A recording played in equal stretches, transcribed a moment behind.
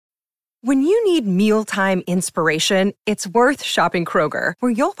When you need mealtime inspiration, it's worth shopping Kroger,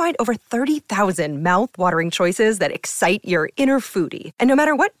 where you'll find over 30,000 mouth-watering choices that excite your inner foodie. And no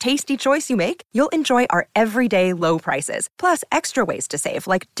matter what tasty choice you make, you'll enjoy our everyday low prices, plus extra ways to save,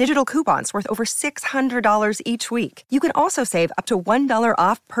 like digital coupons worth over $600 each week. You can also save up to $1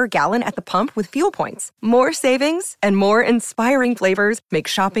 off per gallon at the pump with fuel points. More savings and more inspiring flavors make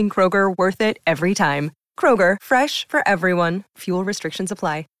shopping Kroger worth it every time. Kroger, fresh for everyone. Fuel restrictions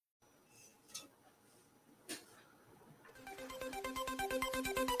apply.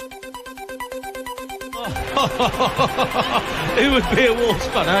 Who would be a Wolves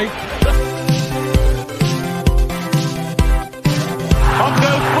fan, eh? On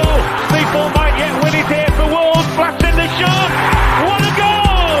goes Bull. People might yet win it here for Wolves. Flash in the shot. What a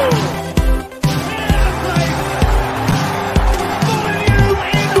goal! For you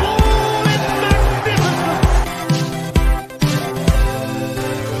in all its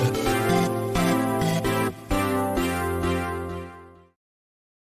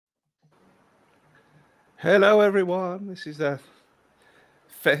Hello, everyone. This is a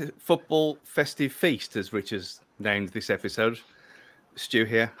football festive feast, as Rich has named this episode. Stu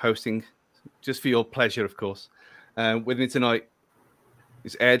here, hosting, just for your pleasure, of course. With me tonight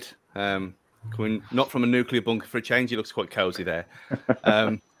is Ed, coming not from a nuclear bunker for a change. He looks quite cosy there.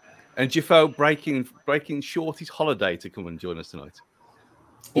 And Jafo breaking short his holiday to come and join us tonight.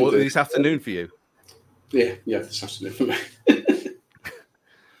 Or this afternoon for you. Yeah, this afternoon for me.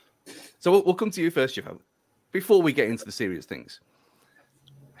 So we'll come to you first, Jafo. Before we get into the serious things,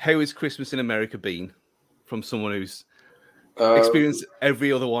 how has Christmas in America been from someone who's experienced every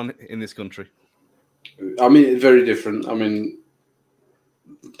other one in this country? I mean, very different. I mean,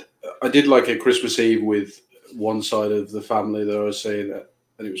 I did like a Christmas Eve with one side of the family that I was seeing,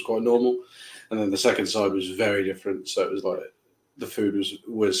 and it was quite normal. And then the second side was very different. So it was like the food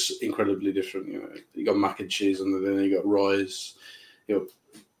was incredibly different. You know, you got mac and cheese, and then you got rice, you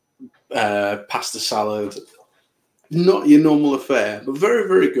got pasta salad. Not your normal affair, but very,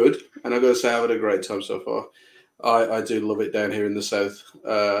 very good. And I've got to say, I've had a great time so far. I do love it down here in the south.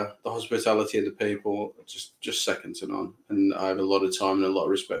 The hospitality and the people, just second to none. And I have a lot of time and a lot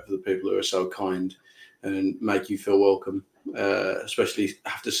of respect for the people who are so kind and make you feel welcome, especially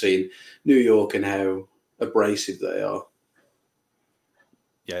after seeing New York and how abrasive they are.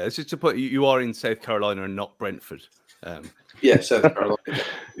 Yeah, it's just to put you are in South Carolina and not Brentford. Yeah, South Carolina.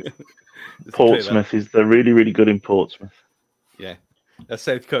 Portsmouth is the really, really good in Portsmouth. Yeah, that's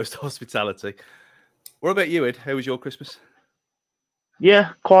South Coast hospitality. What about you, Ed? How was your Christmas?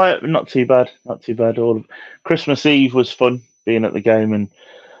 Yeah, quiet, not too bad. Not too bad. All Christmas Eve was fun, being at the game, and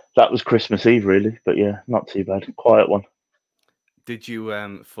that was Christmas Eve, really. But yeah, not too bad. Quiet one. Did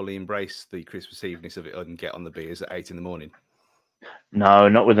you fully embrace the Christmas Eveness of it and get on the beers at 8 a.m? No,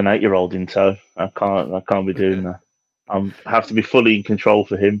 not with an 8-year-old in tow. I can't be doing that. I have to be fully in control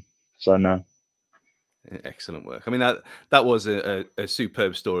for him. So no. Excellent work. I mean, that was a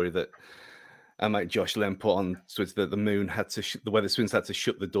superb story that our mate Josh Lem put on Twitter, that the moon had to, the Weatherspoons had to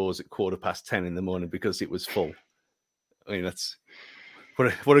shut the doors at 10:15 a.m. because it was full. I mean, that's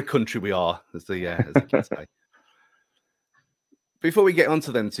what a country we are, as the kids say. Before we get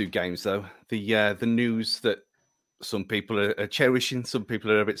onto them two games, though, the news that some people are cherishing, some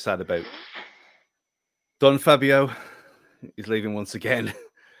people are a bit sad about. Don Fabio is leaving once again.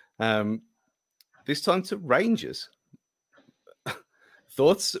 This time to Rangers.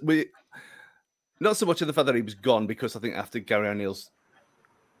 Thoughts? Not so much of the fact that he was gone, because I think after Gary O'Neill's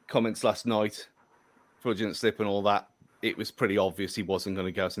comments last night, fraudulent slip and all that, it was pretty obvious he wasn't going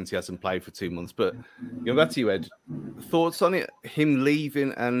to go since he hasn't played for 2 months. But back to you, Ed. Thoughts on it? Him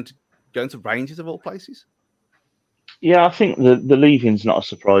leaving and going to Rangers of all places? Yeah, I think the leaving's not a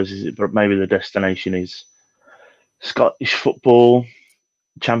surprise, is it? But maybe the destination is Scottish football,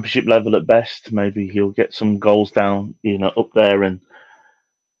 Championship level at best. Maybe he'll get some goals down, up there, and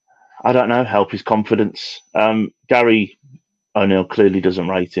I don't know, help his confidence. Gary O'Neill clearly doesn't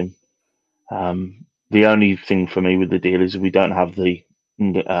rate him. The only thing for me with the deal is we don't have the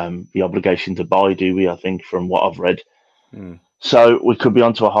obligation to buy, do we? I think from what I've read. So we could be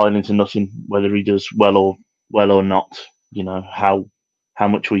onto a high and into nothing, whether he does well or not. How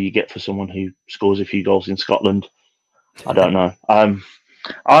much will you get for someone who scores a few goals in Scotland? I don't know.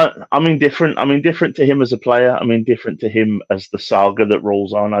 I'm indifferent. I'm indifferent to him as a player. I'm indifferent to him as the saga that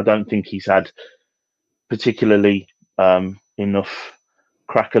rolls on. I don't think he's had particularly enough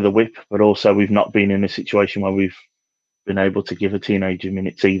crack of the whip, but also we've not been in a situation where we've been able to give a teenager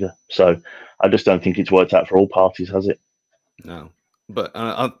minutes either. So I just don't think it's worked out for all parties, has it? No. But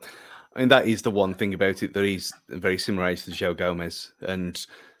I mean, that is the one thing about it, that he's very similar age to Joe Gomez. And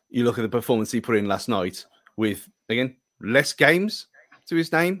you look at the performance he put in last night with, again, less games to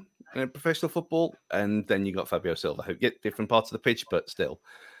his name in professional football, and then you got Fabio Silva, who get different parts of the pitch, but still.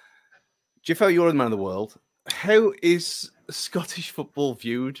 Jeffo, you're the man of the world. How is Scottish football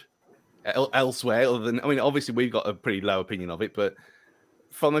viewed elsewhere? Other than, I mean, obviously we've got a pretty low opinion of it, but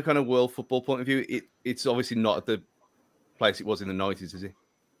from a kind of world football point of view, it's obviously not at the place it was in the 90s, is it?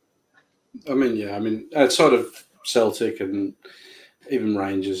 I mean, outside of Celtic and even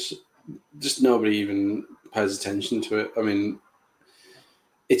Rangers, just nobody even pays attention to it. I mean,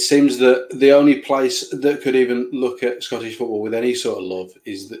 it seems that the only place that could even look at Scottish football with any sort of love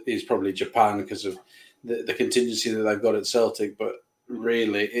is probably Japan because of the contingency that they've got at Celtic. But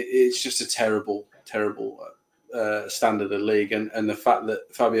really, it's just a terrible standard of league, and the fact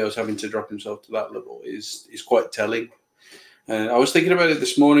that Fabio's having to drop himself to that level is quite telling. I was thinking about it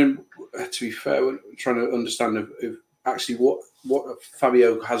this morning. To be fair, when trying to understand if actually what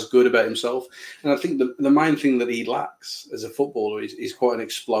Fabio has good about himself, and I think the main thing that he lacks as a footballer is quite an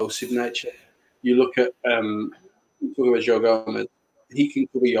explosive nature. You look at talk about Joe Gomez, he can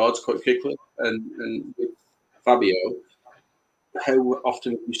cover yards quite quickly, and with Fabio, how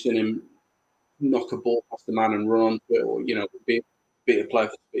often have you seen him knock a ball past the man and run onto it, or beat a player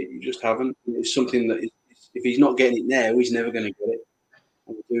for speed? You just haven't. It's something that if he's not getting it now, he's never going to get it.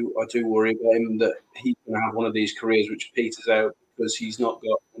 I do worry about him that he's going to have one of these careers which peters out because he's not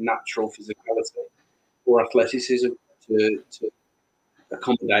got a natural physicality or athleticism to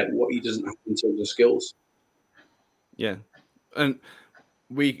accommodate what he doesn't have in terms of skills. Yeah, and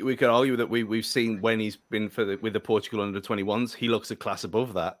we could argue that we've seen when he's been with the Portugal under-21s, he looks a class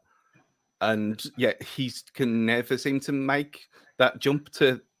above that, and yet he can never seem to make that jump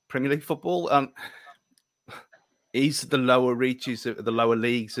to Premier League football. Is the lower reaches of the lower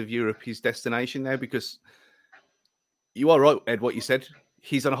leagues of Europe his destination now? Because you are right, Ed, what you said.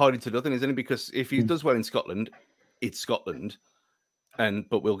 He's on a hiding to nothing, isn't he? Because if he does well in Scotland, it's Scotland.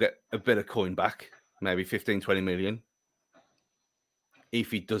 But we'll get a bit of coin back, maybe 15, 20 million. If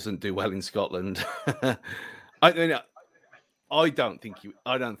he doesn't do well in Scotland, I don't think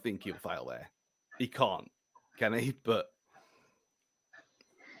he'll fail there. He can't, can he? But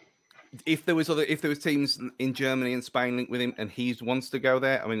if there was teams in Germany and Spain linked with him and he wants to go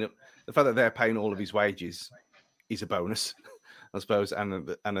there, I mean, the fact that they're paying all of his wages is a bonus, I suppose,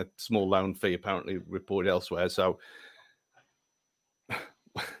 and a small loan fee apparently reported elsewhere. So, do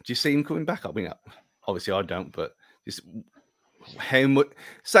you see him coming back? I mean, obviously I don't, but just how much?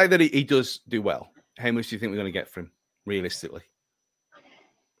 Say that he does do well. How much do you think we're going to get from him, realistically?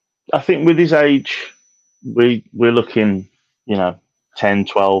 I think with his age, we're looking, 10,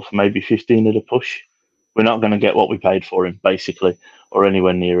 12, maybe 15 at a push. We're not going to get what we paid for him, basically, or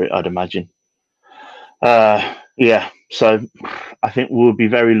anywhere near it, I'd imagine. So I think we'll be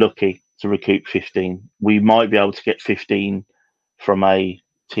very lucky to recoup 15. We might be able to get 15 from a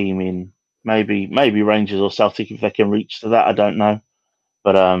team in maybe Rangers or Celtic if they can reach to that. I don't know.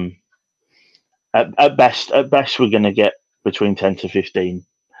 But at best, we're going to get between 10 to 15.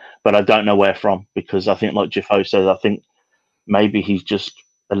 But I don't know where from, because I think, like Jeffo says, I think maybe he's just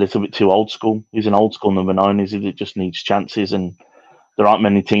a little bit too old school. He's an old school number 9, is he? That just needs chances, and there aren't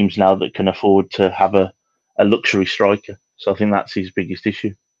many teams now that can afford to have a luxury striker. So I think that's his biggest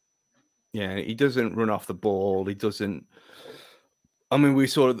issue. Yeah, he doesn't run off the ball. He doesn't. I mean, we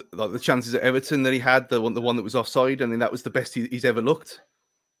saw the chances at Everton that he had, the one that was offside. I mean, that was the best he's ever looked,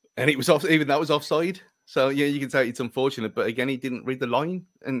 and it was off. Even that was offside. So yeah, you can say it's unfortunate, but again, he didn't read the line.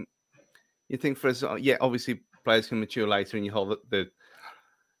 And you think for us, obviously players can mature later, and you hold the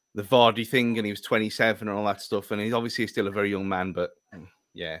Vardy thing, and he was 27 and all that stuff, and he's obviously still a very young man. But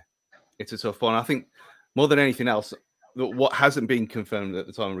yeah, it's a tough one. I think more than anything else, what hasn't been confirmed at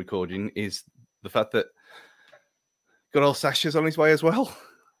the time of recording is the fact that good old Sasha's on his way as well,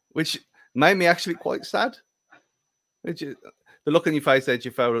 which made me actually quite sad. The look on your face there,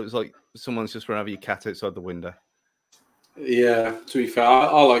 Jeffo, it was like someone's just run over your cat outside the window. Yeah, to be fair,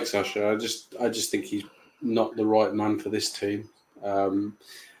 I like Sasha. I just think he's not the right man for this team.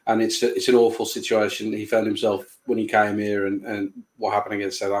 And it's an awful situation he found himself when he came here, and what happened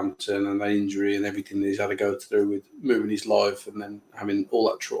against Southampton and that injury and everything that he's had to go through with moving his life and then having all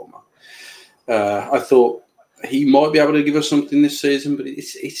that trauma. I thought he might be able to give us something this season, but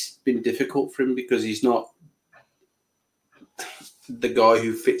it's been difficult for him because he's not the guy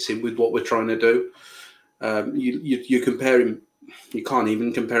who fits in with what we're trying to do. You compare him, you can't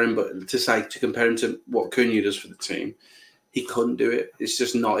even compare him, but to compare him to what Cunha does for the team, he couldn't do it. It's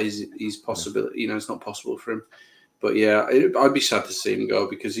just not his possibility. It's not possible for him. But yeah, I'd be sad to see him go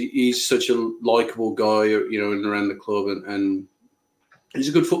because he's such a likable guy, in and around the club, and He's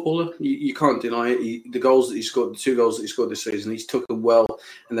a good footballer. You can't deny it. The goals that he scored, the 2 goals that he scored this season, he's took them well,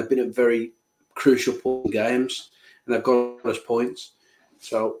 and they've been at very crucial point in games, and they've got us points.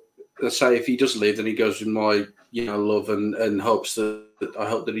 So let's say if he does leave, then he goes with my love and hopes that I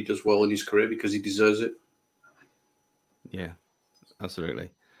hope that he does well in his career because he deserves it. Yeah, absolutely.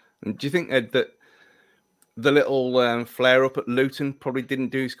 And do you think, Ed, that the little flare up at Luton probably didn't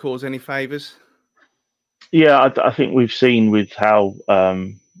do his cause any favours? Yeah, I think we've seen with how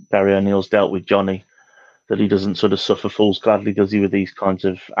Gary O'Neill's dealt with Johnny that he doesn't sort of suffer fools gladly, does he, with these kinds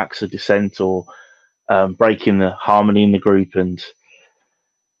of acts of dissent or breaking the harmony in the group, and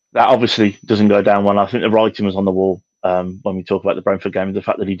that obviously doesn't go down well. I think the writing was on the wall when we talk about the Brentford game, the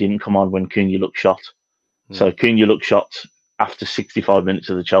fact that he didn't come on when Cunha looked shot. So Cunha looked shot after 65 minutes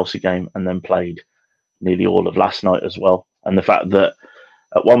of the Chelsea game and then played nearly all of last night as well. And the fact that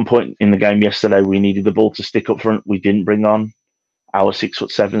at one point in the game yesterday, we needed the ball to stick up front. We didn't bring on our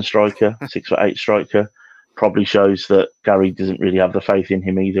 6'7" striker, 6'8" striker. Probably shows that Gary doesn't really have the faith in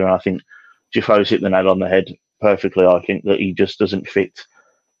him either. And I think Jaffo's hit the nail on the head perfectly. I think that he just doesn't fit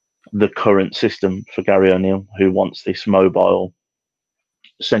the current system for Gary O'Neill, who wants this mobile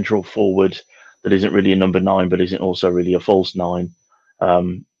central forward that isn't really a number 9, but isn't also really a false 9.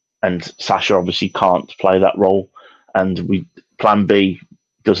 And Sasha obviously can't play that role. And plan B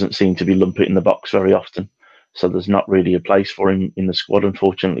doesn't seem to be lumping in the box very often. So there's not really a place for him in the squad,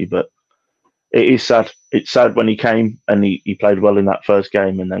 unfortunately. But it is sad. It's sad when he came and he played well in that first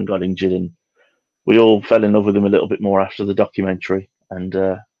game and then got injured. And we all fell in love with him a little bit more after the documentary. And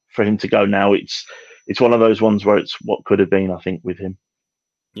for him to go now, it's one of those ones where it's what could have been, I think, with him.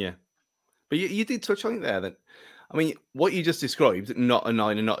 Yeah. But you did touch on it there. That, I mean, what you just described, not a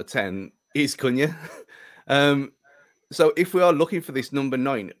 9 and not a 10, is Cunha. So if we are looking for this number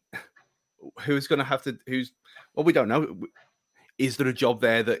 9, who's going to have to... Well, we don't know. Is there a job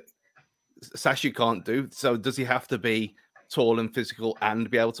there that Sasha can't do? So does he have to be tall and physical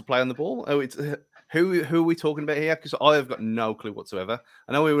and be able to play on the ball? Oh, it's... Who are we talking about here? Because I have got no clue whatsoever.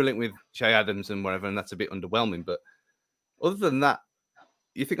 I know we were linked with Shay Adams and whatever, and that's a bit underwhelming. But other than that,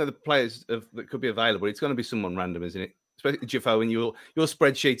 you think of the players that could be available, it's going to be someone random, isn't it? Especially Jaffo and your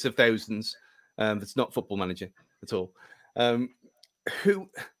spreadsheets of thousands. That's not Football Manager at all. Who,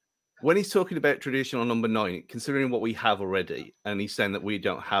 when he's talking about traditional number 9, considering what we have already, and he's saying that we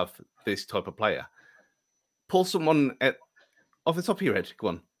don't have this type of player, pull someone off the top of your head. Go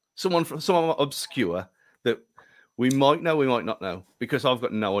on. Someone obscure that we might know, we might not know, because I've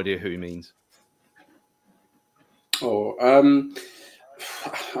got no idea who he means. I'm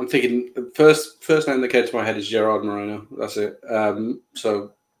thinking first name that came to my head is Gerard Moreno. That's it.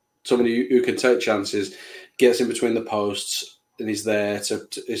 So somebody who can take chances, gets in between the posts, and is there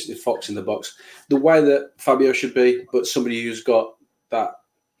to fox in the box. The way that Fabio should be, but somebody who's got that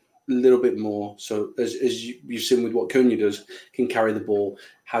little bit more. So as you've seen with what Cunha does, can carry the ball,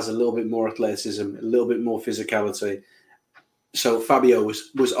 has a little bit more athleticism, a little bit more physicality. So Fabio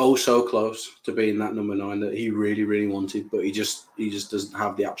was oh so close to being that number 9 that he really, really wanted, but he just doesn't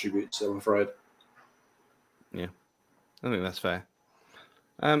have the attributes, I'm afraid. Yeah, I think that's fair.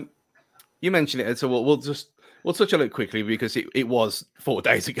 You mentioned it, so we'll touch on it quickly because it was 4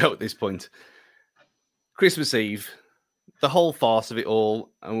 days ago at this point. Christmas Eve, the whole farce of it all,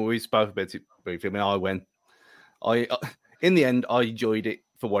 and we spoke about it briefly. I mean, in the end, I enjoyed it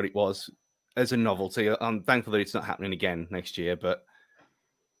for what it was. As a novelty. I'm thankful that it's not happening again next year, but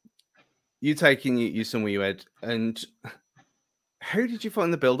you taking you somewhere you had, and how did you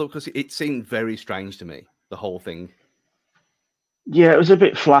find the build-up? Because it seemed very strange to me, the whole thing. Yeah, it was a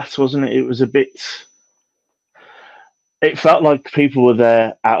bit flat, wasn't it? It was a bit... It felt like people were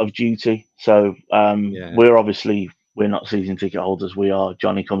there out of duty. So we're not season ticket holders. We are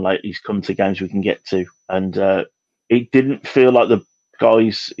Johnny come lately's come to games we can get to. And it didn't feel like the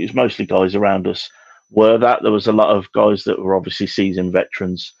guys, it was mostly guys around us, were that. There was a lot of guys that were obviously seasoned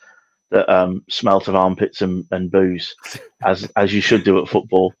veterans that smelt of armpits and booze, as you should do at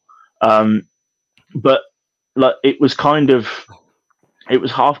football. But like it was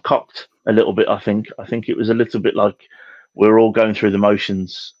half cocked a little bit. I think it was a little bit like we're all going through the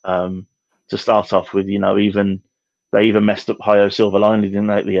motions to start off with. They even messed up Hio Silverline, didn't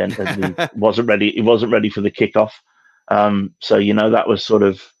they? At the end, and he wasn't ready. He wasn't ready for the kickoff. So that was sort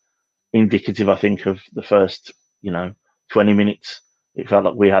of indicative, I think, of the first 20 minutes. It felt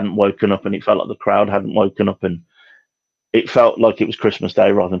like we hadn't woken up, and it felt like the crowd hadn't woken up, and it felt like it was Christmas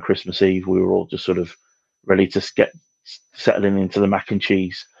Day rather than Christmas Eve. We were all just sort of ready to get settling into the mac and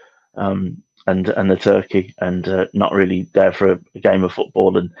cheese and the turkey, and not really there for a game of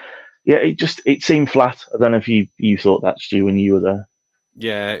football. And yeah, it seemed flat. I don't know if you thought that, Stu, when you were there.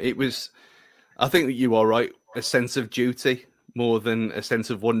 Yeah, it was. I think that you are right. A sense of duty more than a sense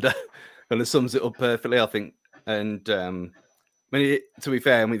of wonder, and it sums it up perfectly, I think. And I mean, to be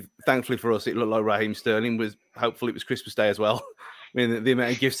fair, I mean, thankfully for us, it looked like Raheem Sterling was. Hopefully, it was Christmas Day as well. I mean, the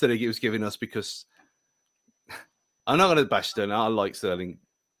amount of gifts that he was giving us, because I'm not going to bash Sterling. I like Sterling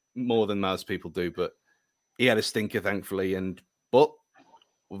more than most people do, but he had a stinker, thankfully. But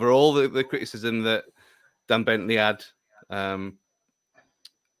for all the criticism that Dan Bentley had, Jose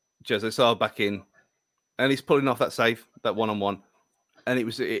Sarr back in, and he's pulling off that save, that one-on-one,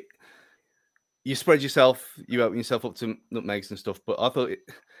 and you spread yourself, you open yourself up to nutmegs and stuff. But I thought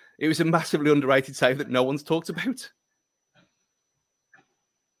it was a massively underrated save that no one's talked about.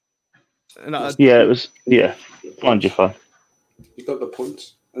 And it was. Yeah, find your fun. You got the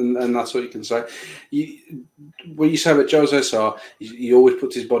points, and that's what you can say. What you say about Jose Sarr, he always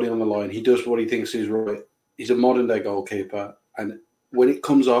puts his body on the line. He does what he thinks is right. He's a modern day goalkeeper, and when it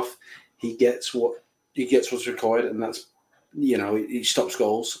comes off, he gets what's required, and that's, he stops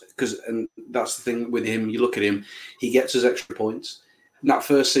goals, and that's the thing with him. You look at him, he gets us extra points. In that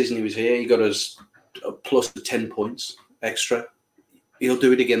first season he was here, he got us a plus of 10 points extra. He'll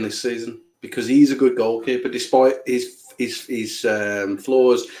do it again this season because he's a good goalkeeper, despite his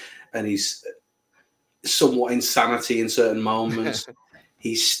flaws and his somewhat insanity in certain moments.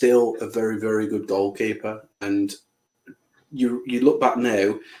 He's still a very, very good goalkeeper. And you look back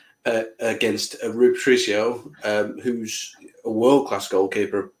now against Rui Patricio, who's a world-class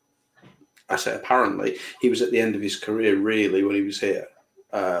goalkeeper. I say apparently. He was at the end of his career, really, when he was here,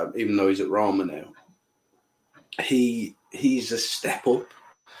 even though he's at Roma now. He's a step up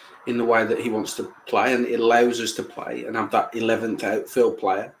in the way that he wants to play, and it allows us to play and have that 11th outfield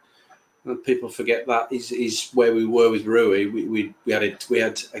player. And people forget that is where we were with Rui. We had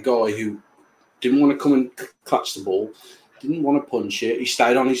a guy who didn't want to come and clutch the ball, didn't want to punch it. He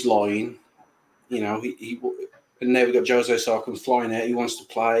stayed on his line, and now we got Jose Sarr comes flying out. He wants to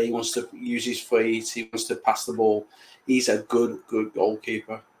play. He wants to use his feet. He wants to pass the ball. He's a good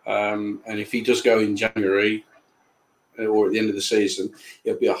goalkeeper. And if he does go in January or at the end of the season,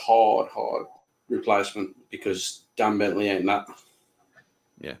 it'll be a hard replacement because Dan Bentley ain't that.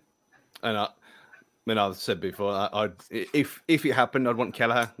 Yeah, and I've said before, if it happened, I'd want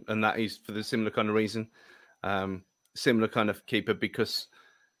Kelleher, and that is for the similar kind of reason, similar kind of keeper, because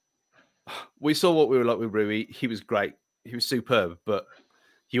we saw what we were like with Rui. He was great, he was superb, but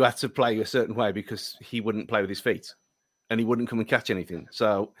you had to play a certain way because he wouldn't play with his feet. And he wouldn't come and catch anything,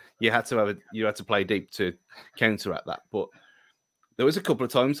 so you had to play deep to counteract that. But there was a couple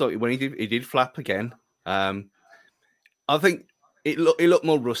of times like when he did flap again. I think it looked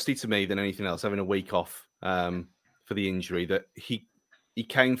more rusty to me than anything else, having a week off for the injury. That he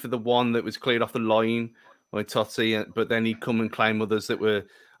came for the one that was cleared off the line by Totti, but then he'd come and claim others that were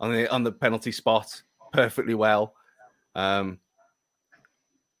on the penalty spot perfectly well. It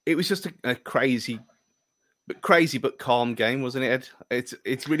was just a crazy but calm game, wasn't it, Ed?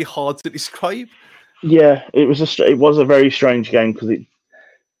 It's really hard to describe. Yeah, it was a very strange game because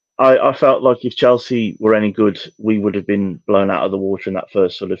I felt like if Chelsea were any good, we would have been blown out of the water in that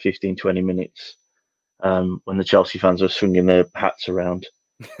first sort of 15, 20 minutes when the Chelsea fans were swinging their hats around.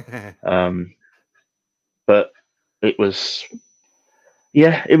 But it was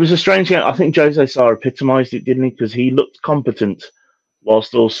a strange game. I think Jose Sarr epitomised it, didn't he? Because he looked competent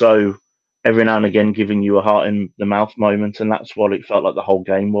whilst also every now and again giving you a heart in the mouth moment, and that's what it felt like the whole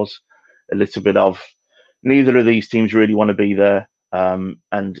game was. A little bit of neither of these teams really want to be there, and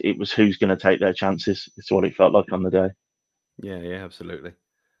it was who's going to take their chances. It's what it felt like on the day. Yeah, absolutely.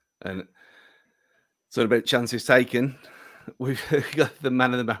 And so about chances taken, we've got the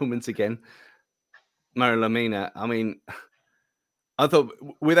man of the moment again, Mario Lemina. I mean, I thought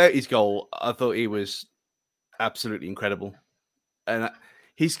without his goal, I thought he was absolutely incredible, and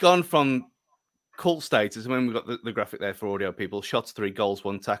he's gone from cult status. When we've got the graphic there for audio people, shots 3, goals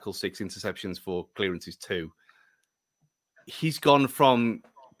 1, tackles 6, interceptions 4, clearances 2. He's gone from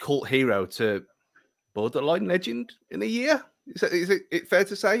cult hero to borderline legend in a year. Is it fair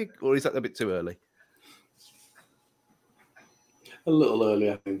to say, or is that a bit too early? A little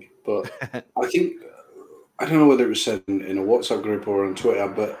early, I think. But I don't know whether it was said in a WhatsApp group or on Twitter,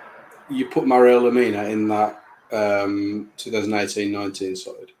 but you put Mario Lemina in that 2018-19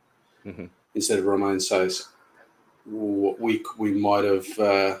 side. Mm-hmm. Instead of Romain Says, we might have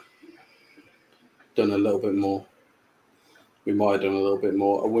done a little bit more. We might have done a little bit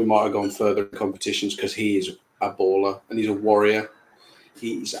more. And we might have gone further in competitions because he is a baller and he's a warrior.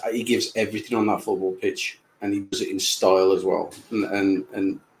 He gives everything on that football pitch and he does it in style as well.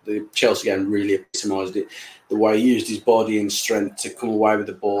 And the Chelsea game really epitomised it. The way he used his body and strength to come away with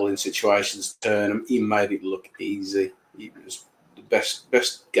the ball in situations, turn them, he made it look easy. It was the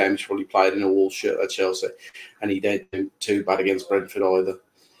best game he's probably played in a Wolves shirt at Chelsea, and he didn't do too bad against Brentford either.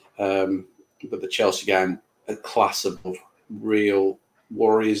 But the Chelsea game, a class above, real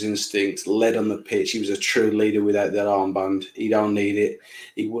Warriors instincts, led on the pitch. He was a true leader without that armband. He don't need it.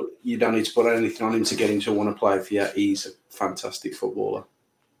 You don't need to put anything on him to get him to want to play for you. He's a fantastic footballer.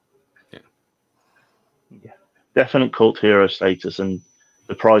 Yeah, definite cult hero status, and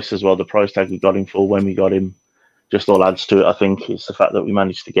the price as well. The price tag we got him for when we got him just all adds to it. I think it's the fact that we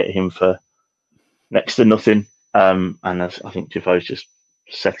managed to get him for next to nothing. And as I think Defoe's just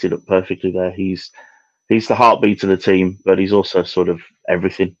set it up perfectly there. He's the heartbeat of the team, but he's also sort of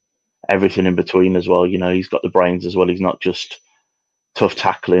everything in between as well. You know, he's got the brains as well. He's not just tough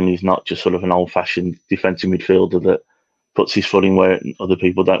tackling. He's not just sort of an old-fashioned defensive midfielder that puts his foot in where other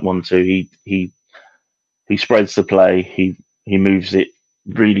people don't want to. He spreads the play. He moves it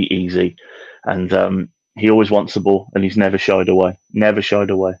really easy, and he always wants the ball, and he's never shied away. Never shied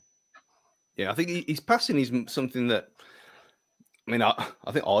away. Yeah, I think his passing is something that, I mean, I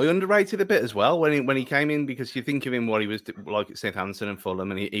think I underrated a bit as well when he came in, because you think of him what he was like at Southampton and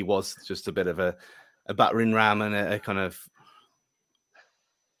Fulham, and he was just a bit of a battering ram and a kind of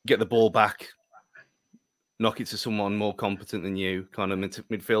get the ball back, knock it to someone more competent than you kind of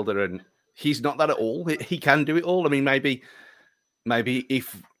midfielder, and he's not that at all. He can do it all. I mean, maybe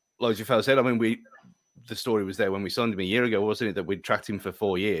if, like Jafel said, I mean, the story was there when we signed him a year ago, wasn't it, that we'd tracked him for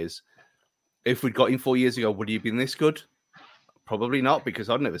 4 years. If we'd got him 4 years ago, would he have been this good? Probably not, because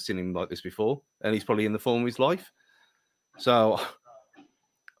I'd never seen him like this before, and he's probably in the form of his life. So,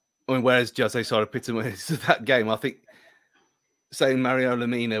 I mean, whereas Jose sort of epitomised that game, I think saying Mario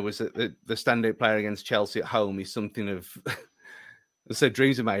Lemina was the standout player against Chelsea at home is something of, I said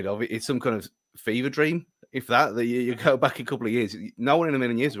dreams are made of. It's some kind of fever dream, if that you go back a couple of years. No one in a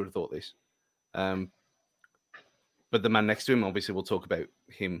million years would have thought this. But the man next to him, obviously, we'll talk about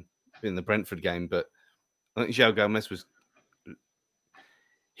him in the Brentford game, but I think João Gomez was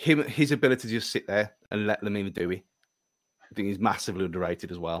his ability to just sit there and let Lemina do it. I think he's massively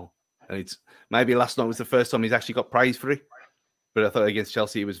underrated as well. And it's maybe last night was the first time he's actually got praise for it. But I thought against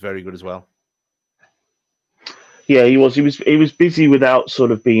Chelsea he was very good as well. Yeah, he was. He was busy without sort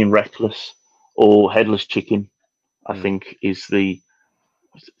of being reckless or headless chicken. I think it's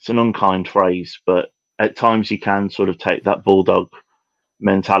an unkind phrase, but at times he can sort of take that bulldog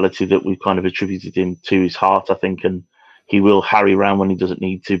mentality that we've kind of attributed him to his heart, I think, and he will harry around when he doesn't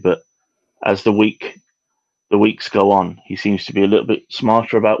need to. But as the weeks go on, he seems to be a little bit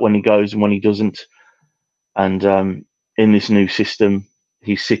smarter about when he goes and when he doesn't. And in this new system,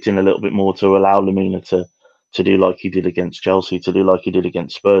 he's sitting a little bit more to allow Lemina to do like he did against Chelsea, to do like he did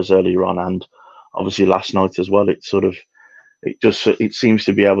against Spurs earlier on, and obviously last night as well. It seems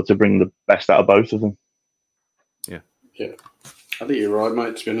to be able to bring the best out of both of them. Yeah. I think you're right,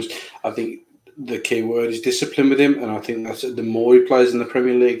 mate, to be honest. I think the key word is discipline with him, and I think that's the more he plays in the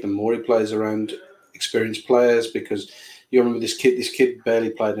Premier League, the more he plays around experienced players, because you remember this kid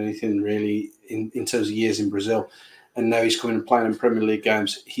barely played anything really in terms of years in Brazil, and now he's coming and playing in Premier League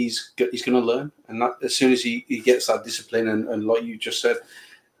games. He's going to learn, and that, as soon as he gets that discipline, and like you just said,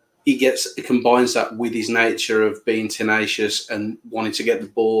 he combines that with his nature of being tenacious and wanting to get the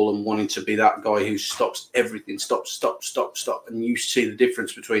ball and wanting to be that guy who stops everything, stop. And you see the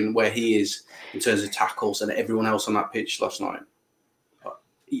difference between where he is in terms of tackles and everyone else on that pitch last night.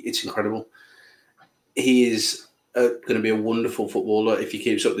 It's incredible. He is going to be a wonderful footballer if he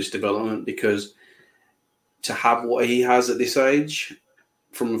keeps up this development, because to have what he has at this age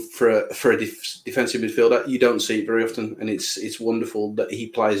for a defensive midfielder, you don't see it very often, and it's wonderful that he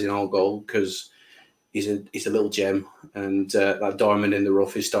plays in our goal, because he's a little gem, and that diamond in the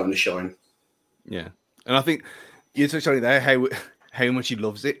rough is starting to shine. Yeah, and I think you touched on it there, how much he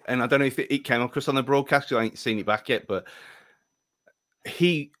loves it, and I don't know if it came across on the broadcast, because I ain't seen it back yet, but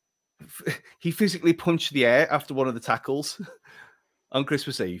he physically punched the air after one of the tackles on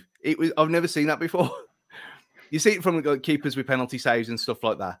Christmas Eve. I've never seen that before. You see it from keepers with penalty saves and stuff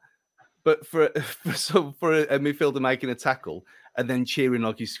like that. But for a midfielder making a tackle and then cheering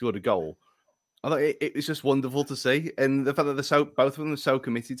like he scored a goal, I thought it was just wonderful to see. And the fact that both of them are so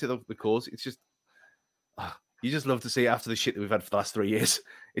committed to the cause, it's just, you just love to see it after the shit that we've had for the last 3 years.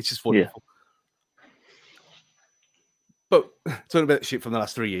 It's just wonderful. Yeah. But talking about shit from the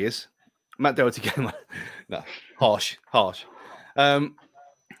last 3 years, Matt Doherty came on. No, harsh.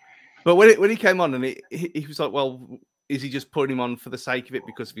 But when he came on, and he was like, well, is he just putting him on for the sake of it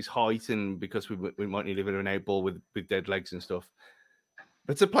because of his height and because we might need to live in an out ball with dead legs and stuff?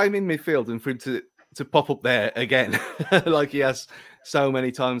 But to play him in midfield and for him to pop up there again, like he has so many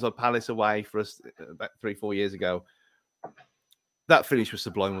times on Palace away for us about 3-4 years ago, that finish was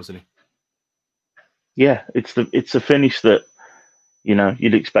sublime, wasn't it? Yeah, it's a finish that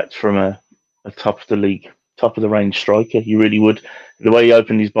you'd expect from a top of the league, top of the range striker. You really would. The way he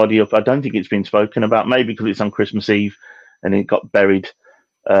opened his body up, I don't think it's been spoken about. Maybe because it's on Christmas Eve and it got buried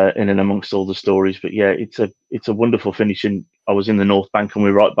in and amongst all the stories. But yeah, it's a wonderful finish. And I was in the North Bank and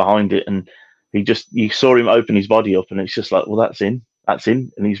we were right behind it, and you saw him open his body up, and it's just like, well, that's in,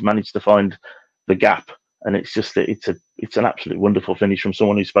 and he's managed to find the gap, and it's just that it's an absolute wonderful finish from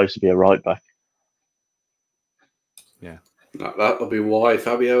someone who's supposed to be a right back. Yeah. That'll be why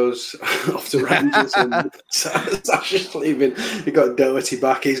Fabio's off to Rangers and Sasha's leaving. You've got Doherty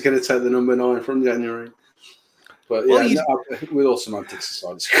back. He's going to take the number 9 from January. But yeah, with all semantics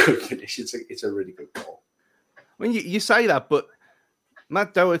aside, it's a good finish. It's a really good goal. I mean, you say that, but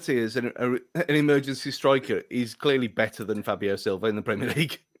Matt Doherty is an emergency striker. He's clearly better than Fabio Silva in the Premier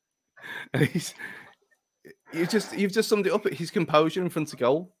League. And you've just summed it up. His composure in front of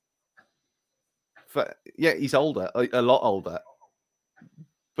goal. Yeah, he's older, a lot older.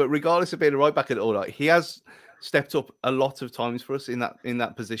 But regardless of being a right back at all, he has stepped up a lot of times for us in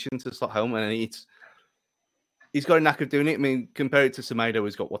that position to slot home, and he's got a knack of doing it. I mean, compare it to Semedo,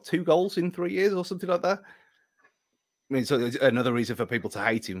 who's got 2 goals in 3 years or something like that. I mean, so there's another reason for people to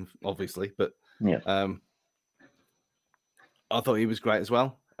hate him, obviously. But yeah, I thought he was great as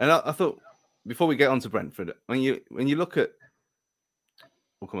well. And I thought before we get on to Brentford, when you look at,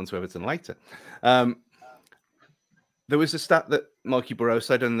 we'll come on to Everton later. There was a stat that Mikey Burrow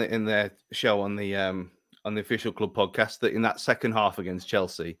said in their show on the official club podcast that in that second half against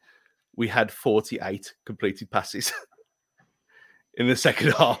Chelsea, we had 48 completed passes in the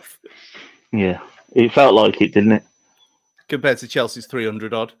second half. Yeah, it felt like it, didn't it? Compared to Chelsea's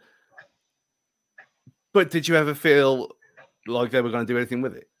 300 odd. But did you ever feel like they were going to do anything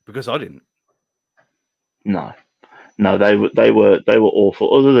with it? Because I didn't. No, they were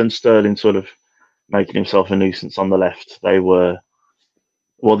awful. Other than Sterling sort of making himself a nuisance on the left, they were.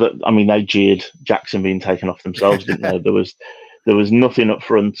 Well, they jeered Jackson being taken off themselves, didn't they? There was nothing up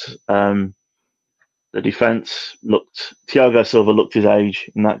front. The defence Thiago Silva looked his age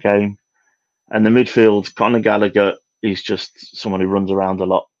in that game, and the midfield, Conor Gallagher is just someone who runs around a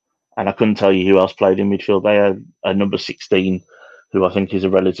lot. And I couldn't tell you who else played in midfield. They had a number 16, who I think is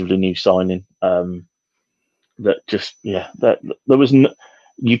a relatively new signing.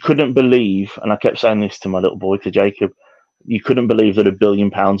 You couldn't believe, and I kept saying this to my little boy, to Jacob, you couldn't believe that £1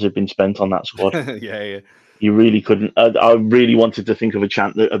 billion had been spent on that squad. Yeah. You really couldn't. I really wanted to think of a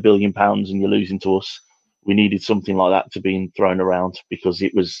chant that £1 billion and you're losing to us. We needed something like that to be thrown around, because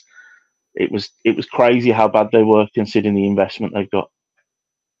it was crazy how bad they were considering the investment they've got.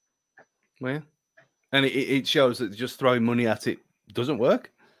 Well, yeah. And it shows that just throwing money at it doesn't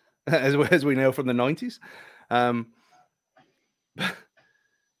work, as we know from the 90s.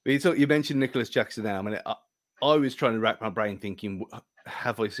 You mentioned Nicholas Jackson now. I mean, I was trying to rack my brain thinking,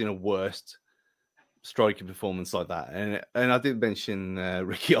 have I seen a worst striking performance like that? And I did mention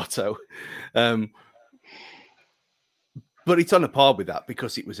Ricky Otto. But it's on a par with that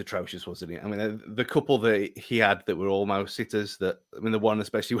because it was atrocious, wasn't it? I mean, the couple that he had that were almost sitters, the one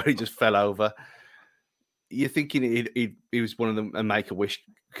especially where he just fell over, you're thinking he was one of them, a Make-A-Wish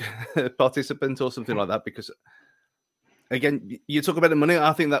participant or something like that, because, again, you talk about the money.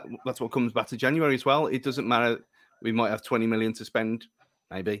 I think that's what comes back to January as well. It doesn't matter. We might have 20 million to spend,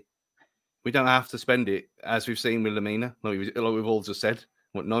 maybe. We don't have to spend it, as we've seen with Lamina. Like we've all just said,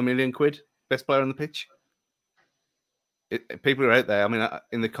 what, 9 million quid? Best player on the pitch? People are out there. I mean,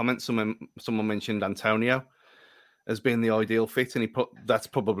 in the comments, someone mentioned Antonio as being the ideal fit, and that's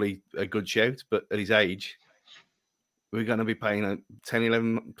probably a good shout. But at his age, we're going to be paying 10,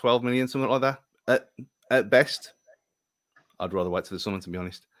 11, 12 million, something like that at best. I'd rather wait till the summer, to be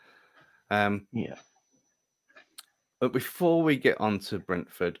honest. Yeah. But before we get on to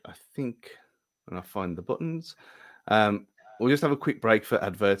Brentford, I think when I find the buttons, we'll just have a quick break for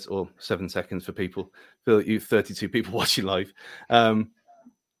adverts, or 7 seconds for people. Feel that you 32 people watching live. So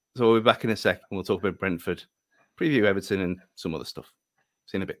we'll be back in a sec and we'll talk about Brentford, preview Everton and some other stuff.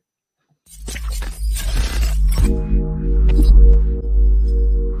 See you in a bit.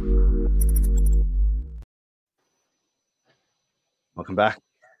 Welcome back.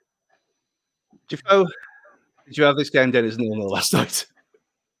 Did you have this game down as 0-0 last night?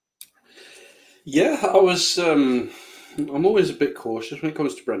 Yeah, I was. I'm always a bit cautious when it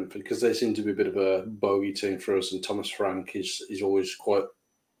comes to Brentford because they seem to be a bit of a bogey team for us, and Thomas Frank is always quite.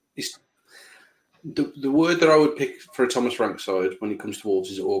 The word that I would pick for a Thomas Frank side when it comes to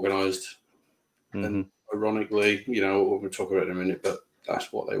Wolves is organised. And ironically, we'll talk about it in a minute, but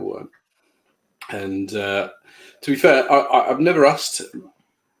that's what they were. And to be fair, I've never asked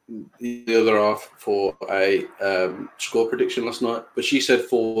the other half for a score prediction last night, but she said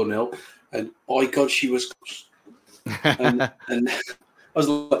 4-0, and by God, she was close. and I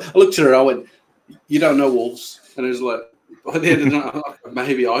looked at her, I went, "You don't know Wolves," and it was like, by the end of the night, I'm like,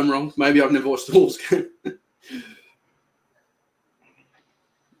 maybe I'm wrong. Maybe I've never watched the Wolves game.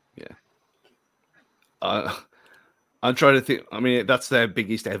 Yeah. I'm trying to think. I mean, that's their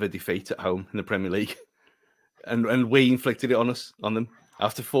biggest ever defeat at home in the Premier League, and we inflicted it on them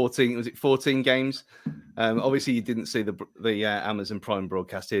after 14. Was it 14 games? Obviously, you didn't see the Amazon Prime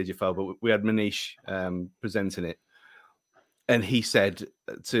broadcast here, Jafar, but we had Manish presenting it, and he said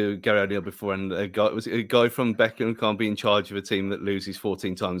to Gary O'Neill before, and a guy from Beckham can't be in charge of a team that loses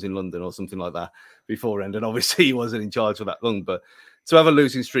 14 times in London or something like that beforehand, and obviously he wasn't in charge for that long, but to have a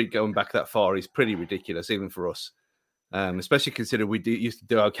losing streak going back that far is pretty ridiculous, even for us. Especially considering we used to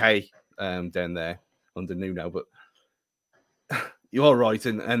do okay down there under Nuno, but you are right,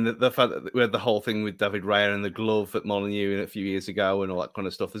 and the fact that we had the whole thing with David Raya and the glove at Molineux a few years ago and all that kind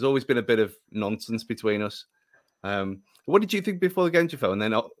of stuff. There's always been a bit of nonsense between us. What did you think before the game, Jaffa? And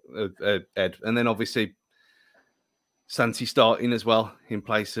then Ed, and then obviously Santi starting as well in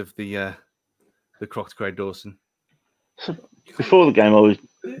place of the crocked Craig Dawson. So before the game, I was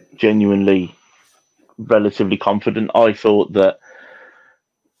genuinely relatively confident. I thought that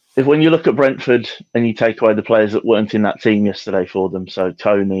when you look at Brentford and you take away the players that weren't in that team yesterday for them, so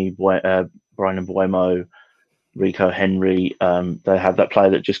Tony, Brian Mbuemo, Rico Henry, they had that player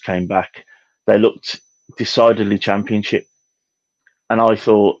that just came back. They looked decidedly Championship. And I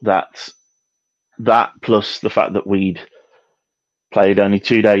thought that plus the fact that we'd played only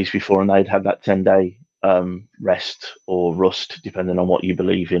 2 days before and they'd had that 10-day rest or rust, depending on what you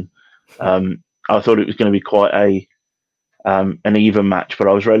believe in. I thought it was going to be quite an even match, but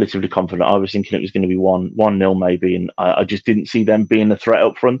I was relatively confident. I was thinking it was going to be 1-0 maybe, and I just didn't see them being a threat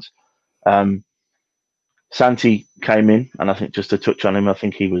up front. Santi came in, and I think just to touch on him, I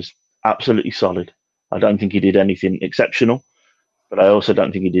think he was absolutely solid. I don't think he did anything exceptional, but I also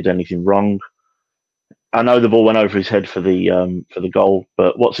don't think he did anything wrong. I know the ball went over his head for the goal,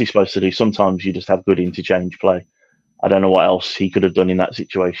 but what's he supposed to do? Sometimes you just have good interchange play. I don't know what else he could have done in that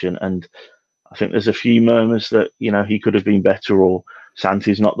situation, and I think there's a few murmurs that he could have been better, or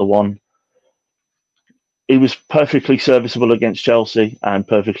Santi's not the one. He was perfectly serviceable against Chelsea and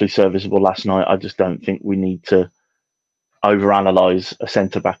perfectly serviceable last night. I just don't think we need to overanalyze a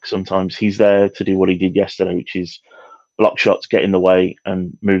centre back. Sometimes he's there to do what he did yesterday, which is block shots, get in the way,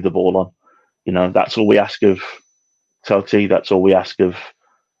 and move the ball on. That's all we ask of Totti. That's all we ask of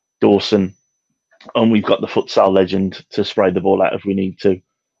Dawson. And we've got the futsal legend to spray the ball out if we need to.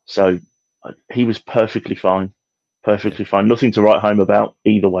 So he was perfectly fine. Perfectly fine. Nothing to write home about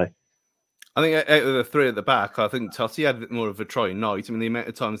either way. I think out of the three at the back, I think Totti had a bit more of a trying night. I mean, the amount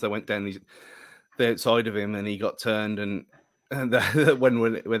of times they went down the outside of him and he got turned, and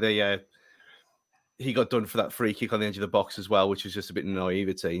when he got done for that free kick on the edge of the box as well, which was just a bit of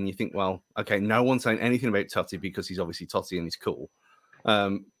naivety. And you think, well, okay, no one's saying anything about Totti because he's obviously Totti and he's cool.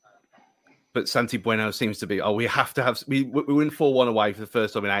 But Santi Bueno seems to be, we have to have, we win 4-1 away for the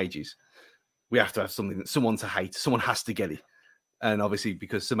first time in ages. We have to have someone to hate. Someone has to get it. And obviously,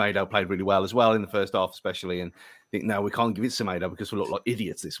 because Semedo played really well as well in the first half, especially, and I think, no, we can't give it Semedo because we look like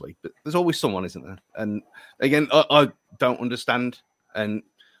idiots this week. But there's always someone, isn't there? And again, I don't understand. And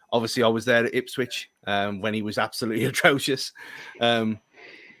obviously, I was there at Ipswich when he was absolutely atrocious. But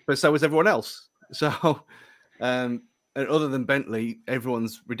so was everyone else. So, and other than Bentley,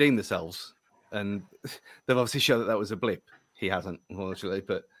 everyone's redeemed themselves. And they've obviously shown that was a blip. He hasn't, unfortunately.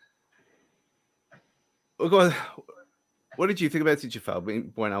 But we'll go on. What did you think about it, Jafar?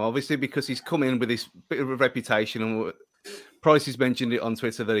 Bueno, obviously, because he's come in with this bit of a reputation, and Price has mentioned it on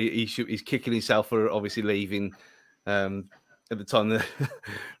Twitter that he's kicking himself for obviously leaving at the time the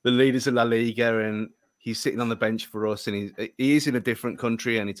leaders of La Liga, and he's sitting on the bench for us, and he is in a different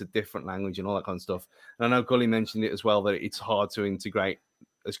country, and it's a different language and all that kind of stuff. And I know Gully mentioned it as well, that it's hard to integrate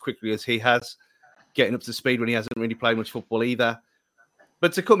as quickly as he has, getting up to speed when he hasn't really played much football either.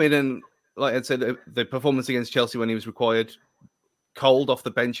 But to come in and, like I said, the performance against Chelsea when he was required, cold off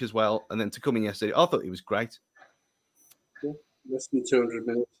the bench as well, and then to come in yesterday, I thought he was great. Yeah, less than 200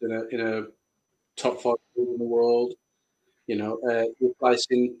 minutes in a top 5 team in the world.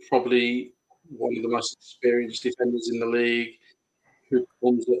 Replacing probably one of the most experienced defenders in the league, who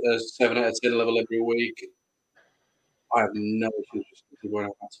comes at a 7 out of 10 level every week. I have no issues with De Bruyne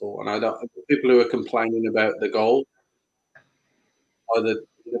at all. And I don't. People who are complaining about the goal either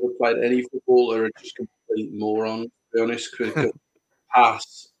never played any football or are just complete morons. To be honest, because the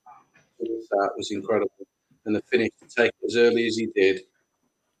pass to the start was incredible, and the finish to take it as early as he did.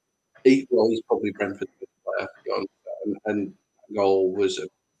 He's probably Brentford's best player, to be honest, and that goal was a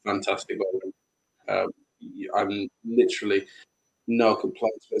fantastic goal. I'm literally no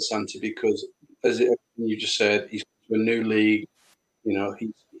complaints with Santi because, you just said, he's to a new league. You know,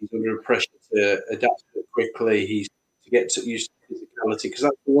 he's under pressure to adapt to it quickly. He's to get used to physicality because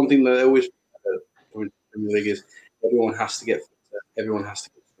that's the one thing that I always in the Premier League is everyone has to get fitter, everyone has to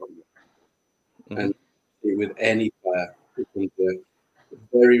get stronger, and with any player,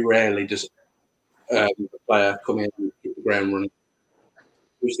 very rarely does a player come in and hit the ground running.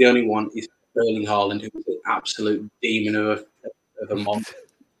 Who's the only one is Erling Haaland, who's an absolute demon of a monster.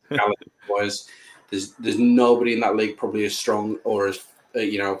 Whereas there's nobody in that league probably as strong or as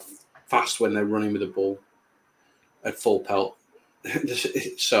fast when they're running with the ball at full pelt.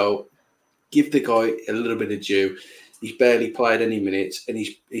 So give the guy a little bit of due. He's barely played any minutes, and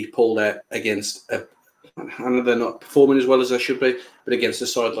he pulled out against I know they're not performing as well as they should be, but against a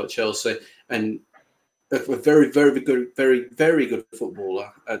side like Chelsea and a very, very good, very, very good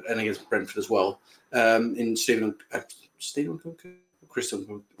footballer, and against Brentford as well. In Stephen Nkunku,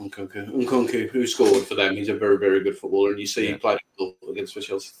 Christian Nkunku, who scored for them. He's a very, very good footballer, and you see he played against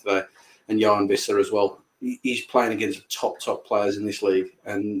Chelsea today, and Jan Visser as well. He's playing against top players in this league,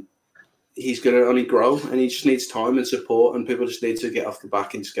 and he's going to only grow, and he just needs time and support, and people just need to get off the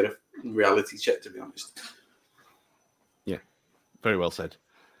back and just get a reality check, to be honest. Yeah, very well said.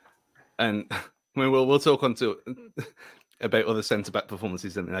 And we'll talk on to about other centre-back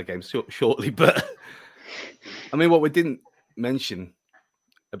performances in our games shortly, but I mean, what we didn't mention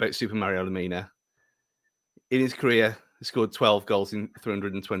about Super Mario Lemina, in his career, he scored 12 goals in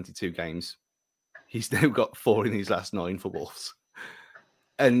 322 games. He's now got 4 in his last 9 for Wolves.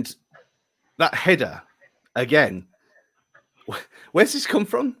 And that header, again, where's this come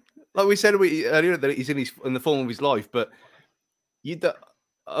from? Like we said earlier, that he's in the form of his life, but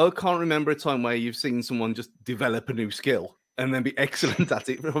I can't remember a time where you've seen someone just develop a new skill and then be excellent at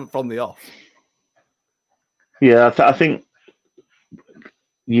it from the off. Yeah, I think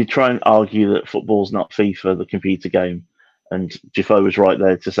you try and argue that football's not FIFA, the computer game, and Defoe was right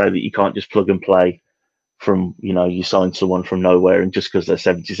there to say that you can't just plug and play from, you sign someone from nowhere and just because they're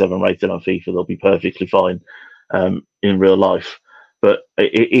 77 rated on FIFA, they'll be perfectly fine in real life. But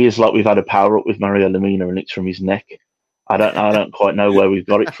it is like we've had a power up with Mario Lemina and it's from his neck. I don't quite know where we've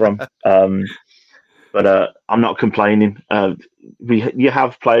got it from. But I'm not complaining. You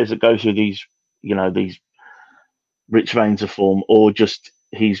have players that go through these rich veins of form, or just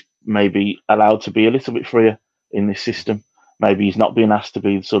he's maybe allowed to be a little bit freer in this system. Maybe he's not being asked to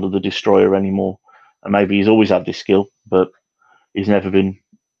be sort of the destroyer anymore, and maybe he's always had this skill, but he's never been,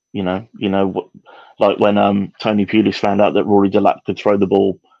 like when Tony Pulis found out that Rory Delap could throw the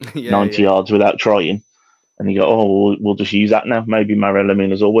ball 90 yards without trying, and he go, we'll just use that now. Maybe Mario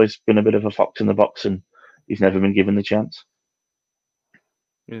Lemina has always been a bit of a fox in the box, and he's never been given the chance.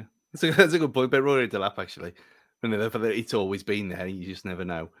 Yeah, that's a good point about Rory Delap, actually. It's always been there. You just never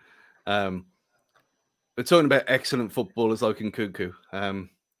know. We're talking about excellent footballers like Nkunku.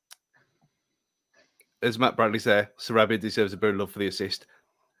 As Matt Bradley said, Sarabia deserves a bit of love for the assist.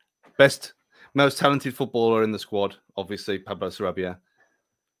 Most talented footballer in the squad, obviously, Pablo Sarabia.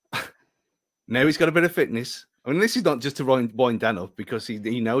 Now he's got a bit of fitness. I mean, this is not just to wind Dan up because he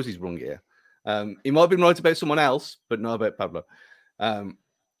knows he's wrong here. He might have been right about someone else, but not about Pablo.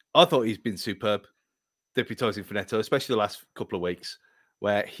 I thought he's been superb, deputising for Neto, especially the last couple of weeks,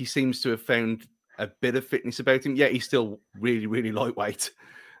 where he seems to have found a bit of fitness about him. Yet he's still really, really lightweight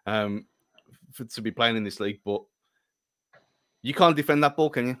to be playing in this league. But you can't defend that ball,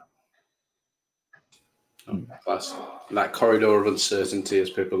 can you? That's that corridor of uncertainty, as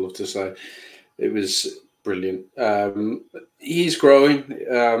people love to say. It was brilliant. He's growing.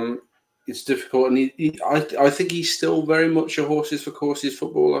 It's difficult, and I think he's still very much a horses for courses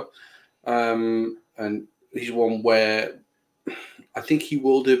footballer. And he's one where I think he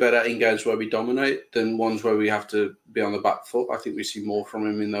will do better in games where we dominate than ones where we have to be on the back foot. I think we see more from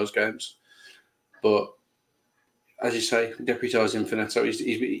him in those games. But as you say, deputising for Neto,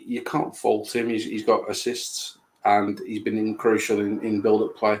 you can't fault him. He's got assists and he's been crucial in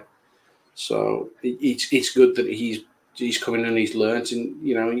build-up play. So it's good that he's coming and he's learnt. And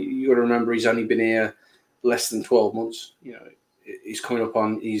you got to remember he's only been here less than 12 months. He's coming up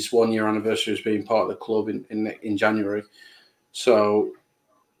on his 1-year anniversary as being part of the club in January. So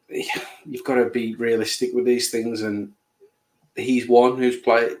you've got to be realistic with these things, and he's one who's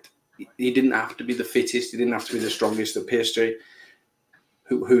played. He didn't have to be the fittest. He didn't have to be the strongest at PSG.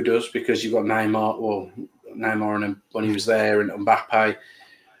 Who does? Because you've got Neymar and when he was there, and Mbappe,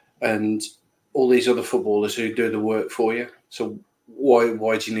 and all these other footballers who do the work for you. So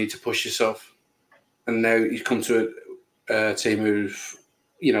why do you need to push yourself? And now you come to a team who've,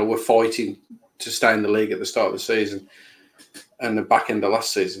 were fighting to stay in the league at the start of the season and the back end of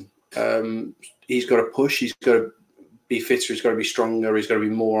last season. He's got to push. He's got to be fitter. He's got to be stronger. He's got to be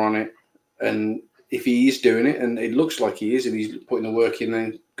more on it. And if he is doing it, and it looks like he is, and he's putting the work in,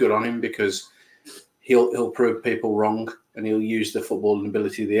 then good on him, because he'll prove people wrong, and he'll use the footballing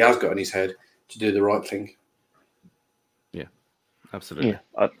ability that he has got in his head to do the right thing. Yeah, absolutely.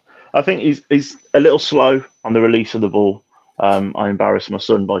 Yeah, I think he's a little slow on the release of the ball. I embarrassed my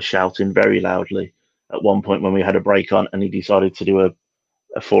son by shouting very loudly at one point when we had a break on, and he decided to do a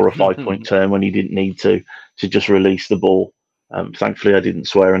 4 or 5 point turn when he didn't need to just release the ball. Thankfully, I didn't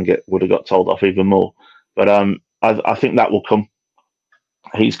swear and would have got told off even more. But I think that will come.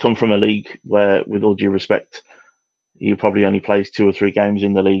 He's come from a league where, with all due respect, he probably only plays 2 or 3 games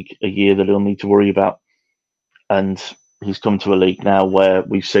in the league a year that he'll need to worry about. And he's come to a league now where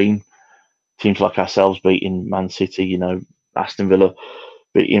we've seen teams like ourselves beating Man City, Aston Villa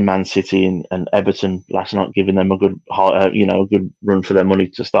beating Man City and Everton last night, giving them a good run for their money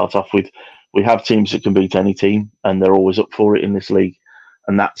to start off with. We have teams that can beat any team, and they're always up for it in this league.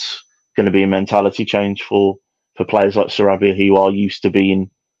 And that's going to be a mentality change for players like Sarabia, who are used to being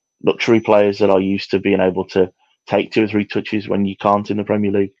luxury players, that are used to being able to take 2 or 3 touches when you can't in the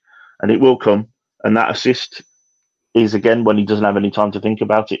Premier League. And it will come. And that assist is, again, when he doesn't have any time to think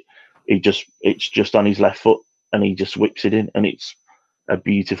about it, it's just on his left foot, and he just whips it in, and it's a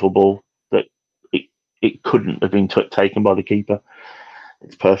beautiful ball that it couldn't have been taken by the keeper.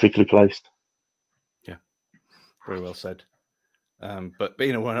 It's perfectly placed. Yeah, very well said. But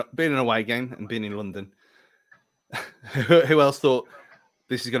being an away game and being in London, who else thought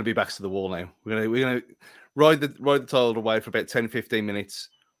this is going to be backs to the wall now? We're going to ride the title away for about 10, 15 minutes,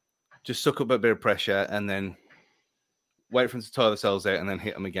 just suck up a bit of pressure, and then wait for them to tire themselves out and then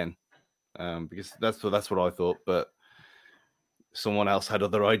hit them again. Because that's what I thought. But someone else had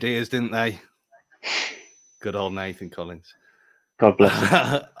other ideas, didn't they? Good old Nathan Collins. God bless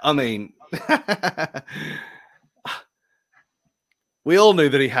him. I mean, we all knew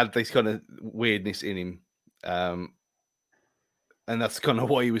that he had this kind of weirdness in him. And that's kind of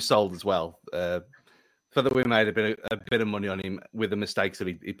why he was sold as well. For that we made a bit of money on him with the mistakes that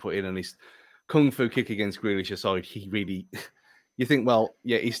he put in, and his kung fu kick against Grealish aside, he really... You think, well,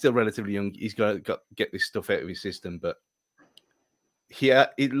 yeah, he's still relatively young. He's got to get this stuff out of his system. But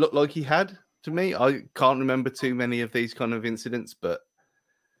it looked like he had, to me. I can't remember too many of these kind of incidents, but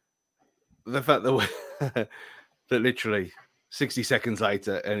the fact that that literally 60 seconds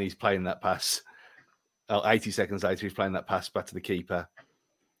later and he's playing that pass, 80 seconds later he's playing that pass back to the keeper.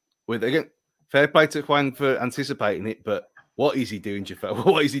 With, again, fair play to Hwang for anticipating it, but what is he doing, Jafar?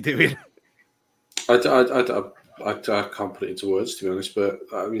 What is he doing? I can't put it into words, to be honest, but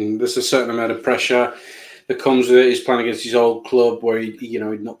I mean, there's a certain amount of pressure that comes with it. He's playing against his old club where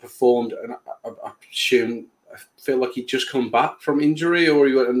he'd not performed, and I feel like he'd just come back from injury, or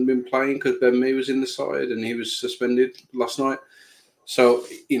he hadn't been playing because Ben Mee was in the side and he was suspended last night. So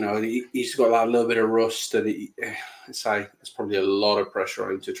he's got that little bit of rust, and it's probably a lot of pressure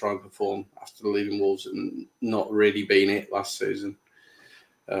on him to try and perform after leaving Wolves and not really being it last season.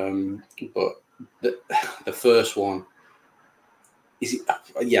 But the first one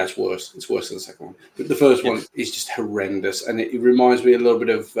it's worse. It's worse than the second one. But the first one is just horrendous, and it reminds me a little bit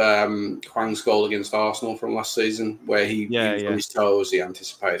of Hwang's goal against Arsenal from last season, where he was on his toes, he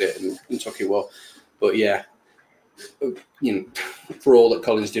anticipated it and took it well. But for all that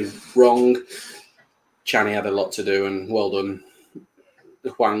Collins did wrong, Channy had a lot to do, and well done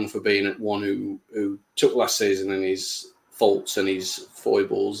Hwang for being one who took last season and his faults and his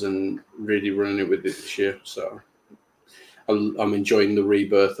foibles and really running it with it this year. So I'm enjoying the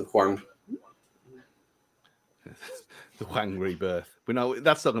rebirth of Hwang. The Hwang rebirth. But no,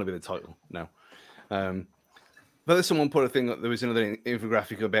 that's not going to be the title. No. But there's someone put a thing. There was another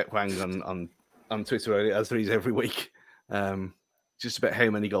infographic about Hwang on Twitter earlier, as there is every week. Just about how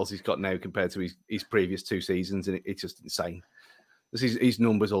many goals he's got now compared to his previous 2 seasons, and it's just insane. This is his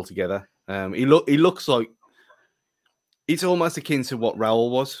numbers altogether. He looks like it's almost akin to what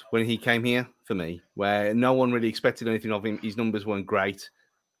Raul was when he came here for me, where no one really expected anything of him. His numbers weren't great,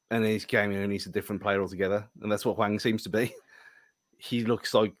 and then he came here and he's a different player altogether. And that's what Hwang seems to be. He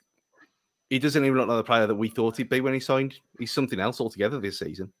looks like he doesn't even look like the player that we thought he'd be when he signed. He's something else altogether this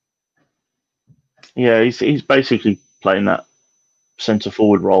season. Yeah, he's basically playing that centre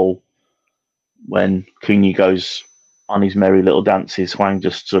forward role when Cunha goes on his merry little dances. Hwang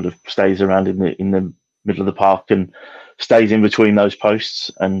just sort of stays around in the middle of the park and stays in between those posts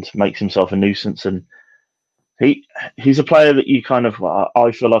and makes himself a nuisance. And he's a player that you kind of,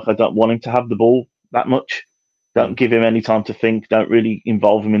 I feel like I don't want him to have the ball that much. Don't give him any time to think. Don't really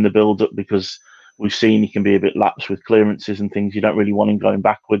involve him in the build-up, because we've seen he can be a bit lax with clearances and things. You don't really want him going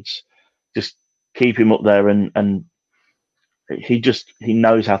backwards. Just keep him up there, and he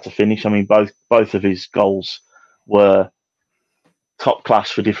knows how to finish. I mean, both of his goals were top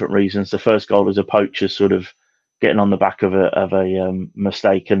class for different reasons. The first goal was a poacher sort of getting on the back of a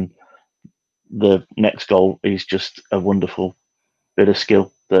mistake, and the next goal is just a wonderful bit of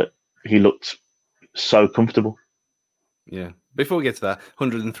skill that he looked so comfortable. Yeah. Before we get to that,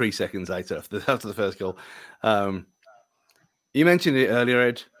 103 seconds later after the first goal, you mentioned it earlier,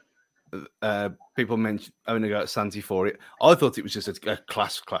 Ed. People mentioned having to go at Santi for it. I thought it was just a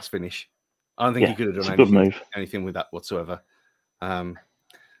class finish. I don't think he could have done anything with that whatsoever.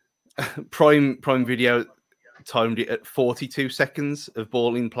 Prime Video timed it at 42 seconds of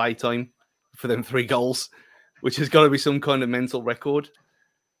ball in play time for them 3 goals, which has got to be some kind of mental record.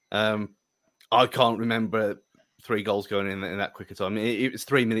 I can't remember 3 goals going in that quicker time. It was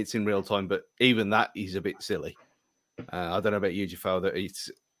 3 minutes in real time, but even that is a bit silly. I don't know about you, Jafar, that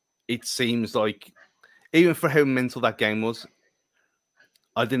it seems like, even for how mental that game was,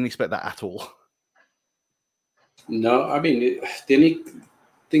 I didn't expect that at all. No, I mean, the only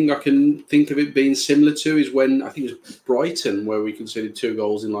thing I can think of it being similar to is when, I think it was Brighton, where we conceded 2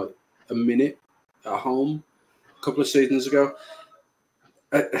 goals in like a minute at home a couple of seasons ago.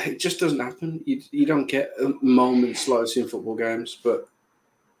 It just doesn't happen. You don't get moments like this in football games, but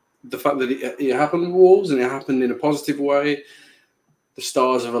the fact that it happened with Wolves and it happened in a positive way, the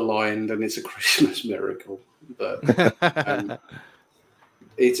stars have aligned, and it's a Christmas miracle. But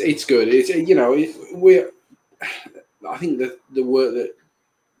it's good. I think that the work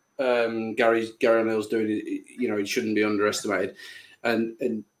that Gary O'Neill's doing, it shouldn't be underestimated,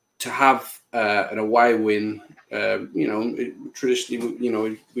 and to have an away win.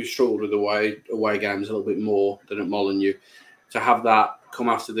 Traditionally, we've struggled with away games a little bit more than at Molineux. To have that come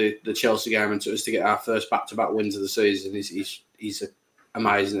after the Chelsea game and to us to get our first back-to-back wins of the season is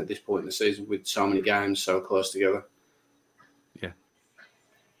amazing at this point in the season, with so many games so close together. Yeah,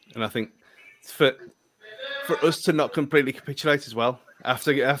 and I think for us to not completely capitulate as well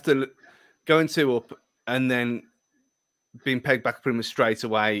after going 2 up and then being pegged back pretty much straight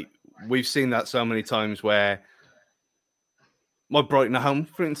away. We've seen that so many times where, my Brighton at home,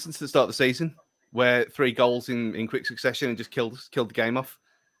 for instance, at the start of the season, where 3 goals in quick succession and just killed the game off.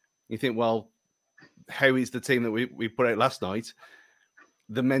 You think, well, how is the team that we put out last night?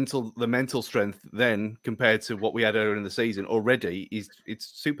 The mental strength then compared to what we had earlier in the season already it's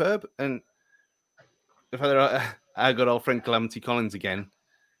superb. And the fact that I got old friend Calamity Collins again,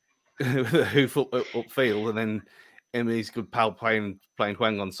 who upfield, and then Emily's good pal playing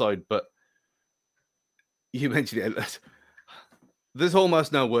Hwang on side. But you mentioned it. There's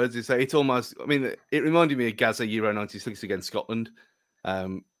almost no words. It's almost. I mean, it reminded me of Gaza Euro '96 against Scotland,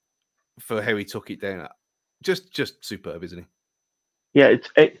 for how he took it down. Just superb, isn't he? Yeah,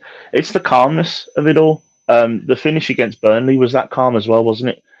 it's the calmness of it all. The finish against Burnley was that calm as well,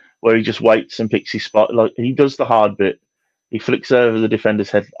 wasn't it? Where he just waits and picks his spot. Like, he does the hard bit. He flicks over the defender's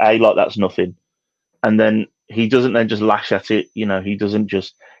head. Like that's nothing, and then he doesn't then just lash at it. He doesn't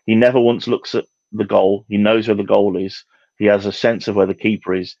just. He never once looks at the goal. He knows where the goal is. He has a sense of where the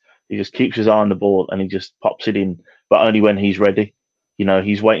keeper is. He just keeps his eye on the ball and he just pops it in, but only when he's ready.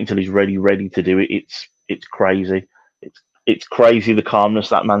 He's waiting until he's ready to do it. It's crazy. It's crazy the calmness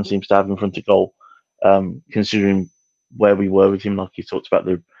that man seems to have in front of goal, considering where we were with him. Like you talked about,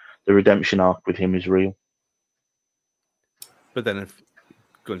 the redemption arc with him is real. But then,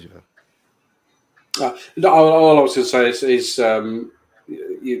 go on, all I was going to say is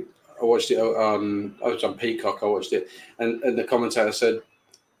I watched it I was on Peacock. I watched it, and the commentator said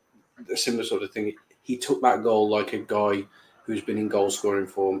a similar sort of thing. He took that goal like a guy who's been in goal scoring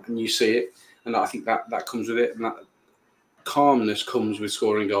form, and you see it, and I think that comes with it, and that calmness comes with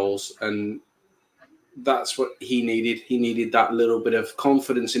scoring goals, and that's what he needed. He needed that little bit of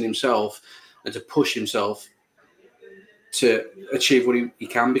confidence in himself and to push himself to achieve what he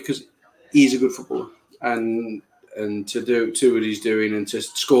can, because he's a good footballer, and to do what he's doing and to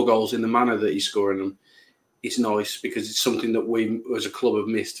score goals in the manner that he's scoring them, it's nice, because it's something that we as a club have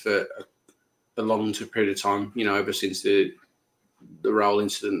missed for a long period of time. Ever since the Raul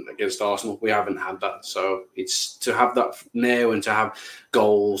incident against Arsenal, we haven't had that. So it's to have that now and to have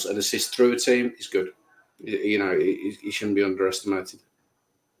goals and assists through a team is good. He shouldn't be underestimated.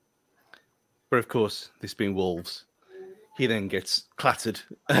 But of course, this being Wolves, he then gets clattered,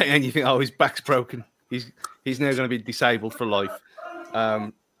 and you think, oh, his back's broken. He's now going to be disabled for life.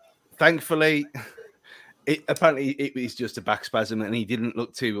 Thankfully, apparently it was just a back spasm, and he didn't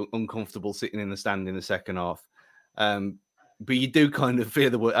look too uncomfortable sitting in the stand in the second half. But you do kind of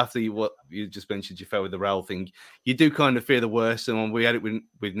fear the worst after what you just mentioned. You fell with the rail thing. You do kind of fear the worst, and we had it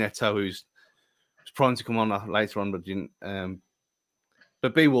with Neto, who's trying to come on later on, but didn't.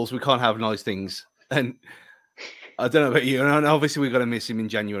 But B-Wolves, we can't have nice things, and I don't know about you. And obviously, we're going to miss him in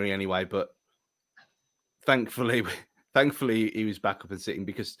January anyway. But thankfully, he was back up and sitting,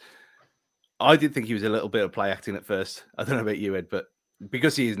 because I did think he was a little bit of play acting at first. I don't know about you, Ed, but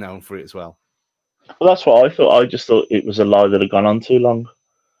because he is known for it as well. Well, that's what I thought. I just thought it was a lie that had gone on too long.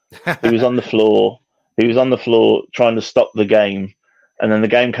 He was on the floor. He was on the floor trying to stop the game, and then the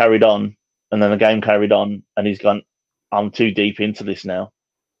game carried on, and he's gone, I'm too deep into this now.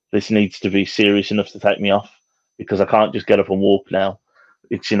 This needs to be serious enough to take me off, because I can't just get up and walk now.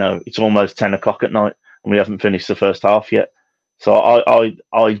 It's almost 10 o'clock at night, and we haven't finished the first half yet. So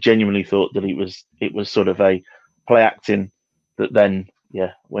I genuinely thought that it was sort of a play acting that then,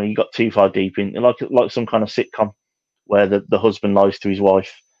 yeah, when you got too far deep in, like some kind of sitcom where the husband lies to his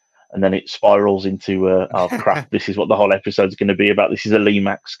wife, and then it spirals into, oh crap, this is what the whole episode's going to be about. This is a Lee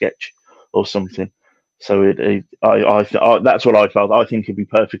Max sketch or something. So that's what I felt. I think he'd be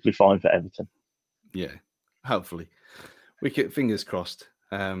perfectly fine for Everton. Yeah, hopefully. We get fingers crossed.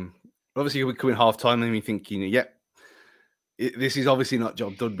 Obviously, we come in half time and we think, this is obviously not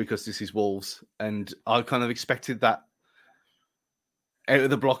job done, because this is Wolves, and I kind of expected that out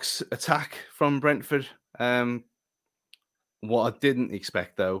of the blocks attack from Brentford. What I didn't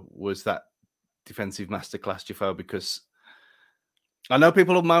expect, though, was that defensive masterclass, Jafo, because I know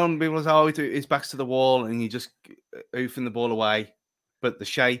people will moan, people will say, oh, his back's to the wall and you just oofing the ball away. But the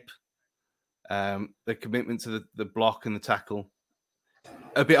shape, the commitment to the block and the tackle,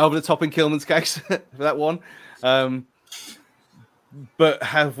 a bit over the top in Kilman's case for that one. But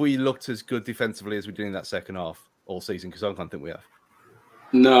have we looked as good defensively as we did in that second half all season? Because I can't think we have.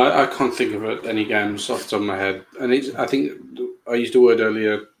 No, I can't think of any games off the top of my head. And I think I used the word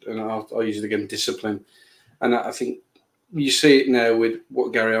earlier, and I'll use it again, discipline. And I think you see it now with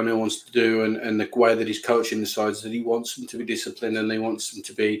what Gary O'Neill wants to do, and the way that he's coaching the sides, that he wants them to be disciplined, and he wants them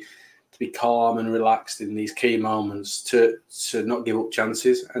to be calm and relaxed in these key moments, to not give up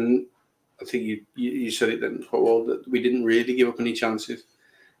chances. And I think you said it then quite well, that we didn't really give up any chances.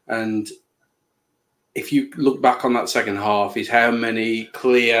 And if you look back on that second half, is how many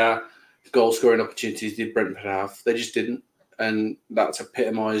clear goal-scoring opportunities did Brentford have? They just didn't. And that's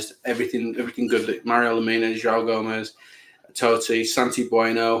epitomised everything good that Mario Lemina, João Gomez, Totti, Santi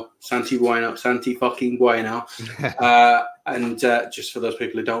fucking Bueno. And just for those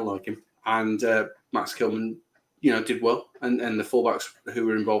people who don't like him. And Max Kilman, did well. And the fullbacks who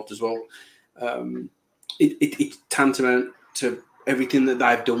were involved as well. It's tantamount to everything that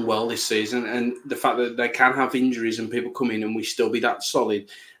they've done well this season, and the fact that they can have injuries and people come in and we still be that solid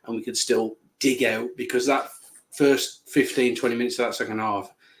and we could still dig out, because that first 15, 20 minutes of that second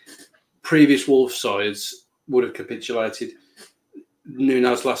half, previous Wolves sides would have capitulated.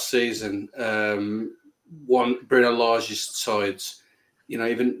 Nuno's last season, Bruno Lage's sides,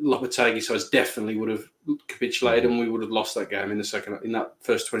 even Lopetegui sides definitely would have capitulated, and we would have lost that game in that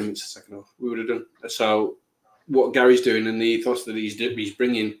first 20 minutes of the second half. We would have done. So what Gary's doing and the ethos that he's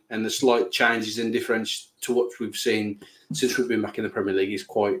bringing, and the slight changes in difference to what we've seen since we've been back in the Premier League, is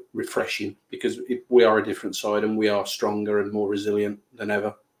quite refreshing, because we are a different side and we are stronger and more resilient than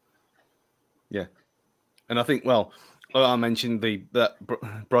ever. Yeah. And I think, well, I mentioned that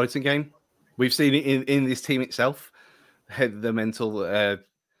Brighton game. We've seen it in this team itself, the mental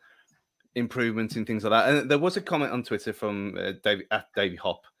improvement and things like that. And there was a comment on Twitter from Davey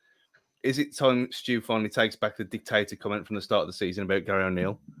Hop. Is it time Stu finally takes back the dictator comment from the start of the season about Gary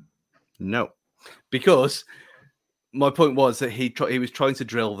O'Neill? No. Because my point was that he was trying to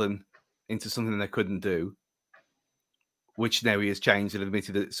drill them into something they couldn't do, which now he has changed and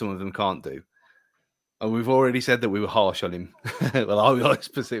admitted that some of them can't do. And we've already said that we were harsh on him. Well, I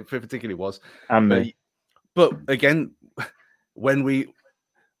particularly was. But again, when you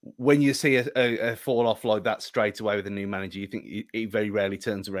see a fall off like that straight away with a new manager, you think he very rarely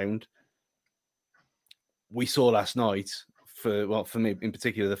turns around. We saw last night, for me in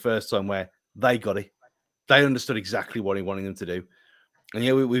particular, the first time where they got it. They understood exactly what he wanted them to do. And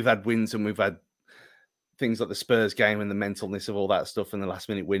we've had wins and we've had things like the Spurs game and the mentalness of all that stuff and the last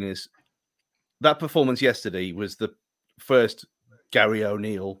minute winners. That performance yesterday was the first Gary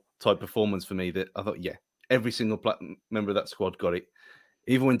O'Neill type performance for me that I thought, yeah, every single member of that squad got it.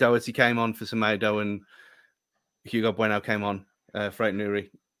 Even when Doherty came on for Semedo and Hugo Bueno came on, Frank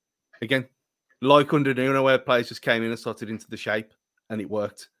Nuri. Again, like under Nuno, where players just came in and slotted into the shape, and it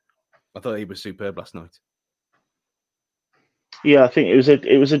worked. I thought he was superb last night. Yeah, I think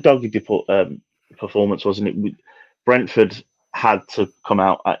it was a dogged performance, wasn't it? Brentford had to come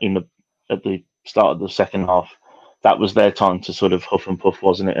out at the start of the second half. That was their time to sort of huff and puff,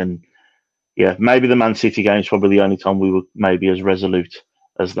 wasn't it? And yeah, maybe the Man City game is probably the only time we were maybe as resolute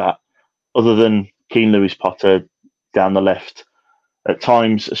as that. Other than Keane Lewis Potter down the left, at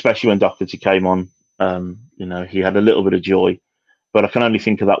times, especially when Doherty came on, he had a little bit of joy. But I can only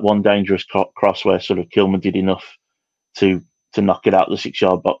think of that one dangerous cross where sort of Kilman did enough to knock it out the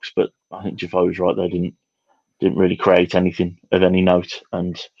 6-yard box. But I think Jaffa was right there. Didn't really create anything of any note,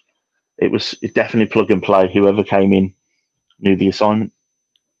 and it definitely plug and play. Whoever came in knew the assignment.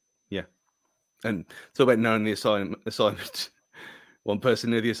 Yeah, and talk about knowing the assignment. One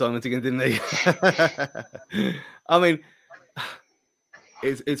person knew the assignment again, didn't they? I mean,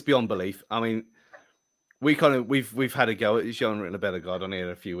 it's beyond belief. I mean, we've had a go at Jean Bellegarde on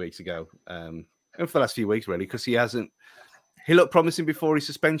here a few weeks ago, and for the last few weeks really, because he looked promising before his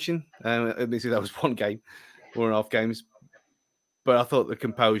suspension. Admittedly, that was one game, 1.5 games, but I thought the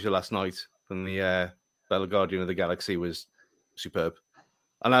composure last night from the Bellegardian of the Galaxy was superb.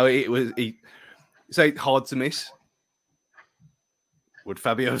 I know it's hard to miss. Would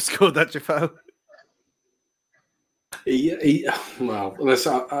Fabio have scored that, Jaffa? Well,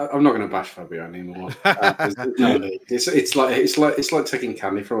 I'm not going to bash Fabio anymore. There's no need. It's like taking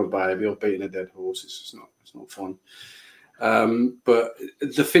candy from a baby or beating a dead horse. It's not fun. But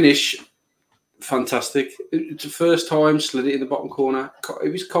the finish, fantastic. It's the first time slid it in the bottom corner.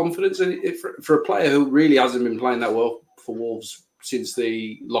 It was confidence, and for a player who really hasn't been playing that well for Wolves since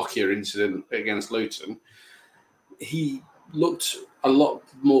the Lockyer incident against Luton, he looked a lot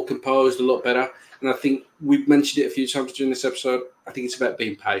more composed, a lot better. And I think we've mentioned it a few times during this episode. I think it's about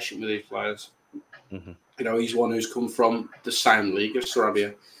being patient with these players. Mm-hmm. He's one who's come from the same league as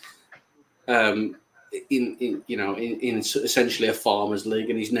Sarabia, in essentially a farmers' league,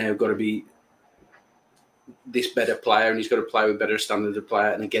 and he's now got to be this better player, and he's got to play with better standards of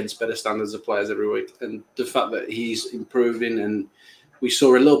player and against better standards of players every week. And the fact that he's improving, and we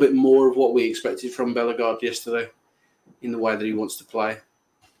saw a little bit more of what we expected from Bellegarde yesterday in the way that he wants to play,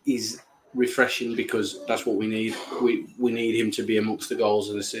 is refreshing, because that's what we need. We need him to be amongst the goals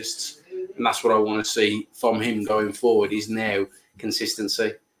and assists, and that's what I want to see from him going forward. Is now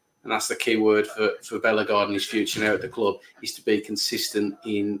consistency, and that's the key word for Bellegarde and his future now at the club, is to be consistent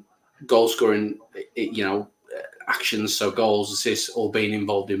in goal scoring, actions, so goals, assists, or being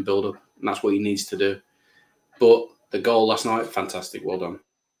involved in build up, and that's what he needs to do. But the goal last night, fantastic, well done.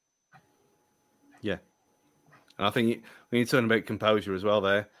 Yeah, and I think we need to talk about composure as well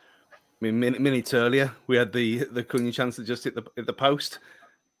there. I mean, minutes earlier, we had the Cunha chance to just hit the post.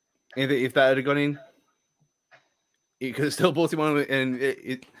 If that had gone in, he could have still brought him on,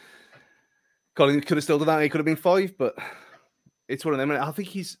 and Colin could have still done that. He could have been 5, but it's one of them. I think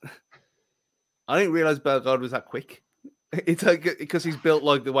I didn't realise Bellegarde was that quick. It's like, because he's built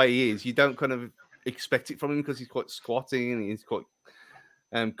like the way he is, you don't kind of expect it from him because he's quite squatty and he's quite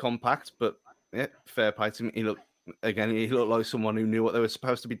compact. But yeah, fair play to him. He looked like someone who knew what they were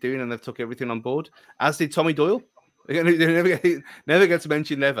supposed to be doing, and they've took everything on board. As did Tommy Doyle. Again, never get to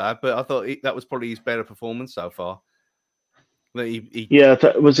mention never, but I thought that was probably his better performance so far. Yeah,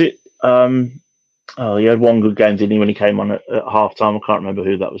 was it? He had one good game, didn't he? When he came on at half time, I can't remember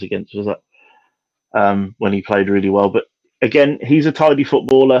who that was against. Was that when he played really well? But again, he's a tidy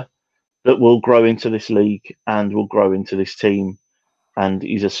footballer that will grow into this league and will grow into this team. And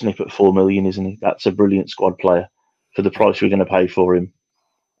he's a snip at 4 million, isn't he? That's a brilliant squad player for the price we're going to pay for him.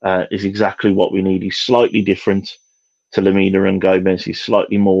 Is exactly what we need. He's slightly different to Lemina and Gomez. He's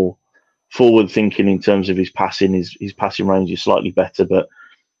slightly more forward thinking in terms of his passing. His passing range is slightly better, but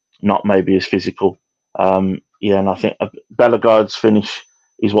not maybe as physical. And I think Bellegarde's finish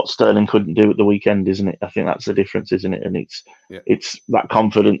is what Sterling couldn't do at the weekend, isn't it? I think that's the difference, isn't it? And it's that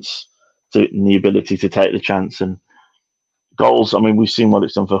confidence and the ability to take the chance. And goals, I mean, we've seen what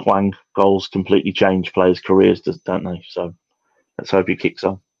it's done for Hwang. Goals completely change players' careers, don't they? So let's hope he kicks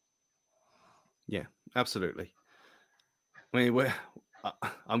on. Yeah, absolutely. I mean,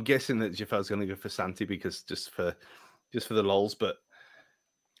 I'm guessing that Jaffa's going to go for Santi because just for the lols. But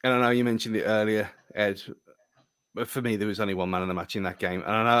and I know you mentioned it earlier, Ed. But for me, there was only one man in the match in that game,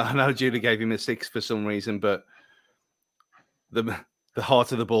 and I know Julie gave him a 6 for some reason, but the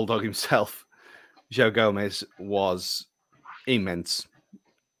heart of the bulldog himself, João Gomez, was immense,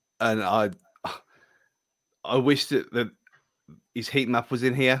 and I wish that his heat map was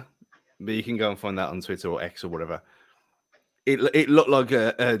in here, but you can go and find that on Twitter or X or whatever. It looked like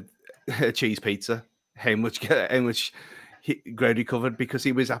a cheese pizza. How much Grady covered, because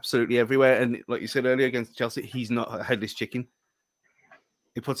he was absolutely everywhere. And like you said earlier against Chelsea, he's not a headless chicken.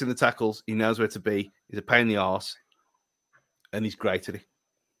 He puts in the tackles. He knows where to be. He's a pain in the arse, and he's great at it.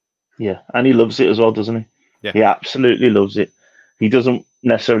 Yeah, and he loves it as well, doesn't he? Yeah. He absolutely loves it. He doesn't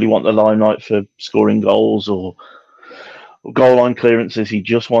necessarily want the limelight for scoring goals or goal line clearances. He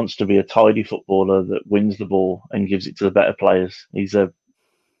just wants to be a tidy footballer that wins the ball and gives it to the better players. He's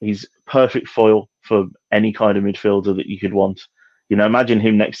perfect foil for any kind of midfielder that you could want. Imagine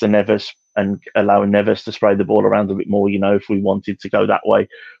him next to Neves and allowing Neves to spray the ball around a bit more, if we wanted to go that way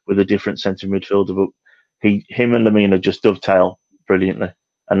with a different centre midfielder. But him and Lamina just dovetail brilliantly.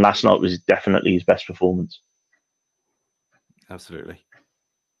 And last night was definitely his best performance. Absolutely.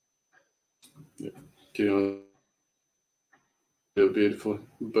 Yeah. Beautiful.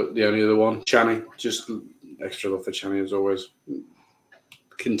 But the only other one, Channy, just extra love for Channy as always.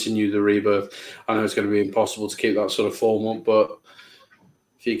 Continue the rebirth. I know it's going to be impossible to keep that sort of form up, but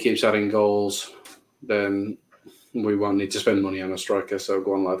if he keeps adding goals, then we won't need to spend money on a striker. So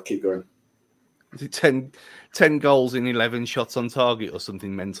go on, lad, keep going. Is it 10 goals in 11 shots on target or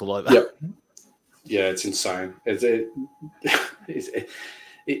something mental like that? Yeah, it's insane. You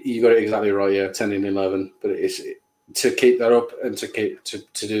got it exactly right. Yeah, 10 in 11, but to keep that up and to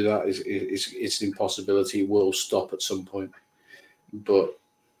do that is an impossibility. It will stop at some point, but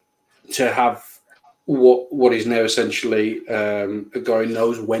to have what is now essentially a guy who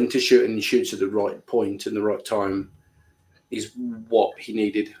knows when to shoot and shoots at the right point and the right time is what he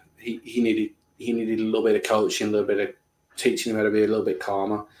needed. He needed a little bit of coaching, a little bit of teaching him how to be a little bit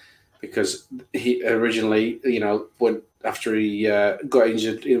calmer, because he originally, after he got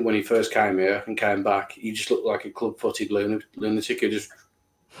injured when he first came here and came back, he just looked like a club-footed lunatic who just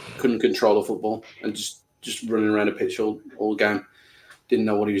couldn't control the football and just running around the pitch all game. Didn't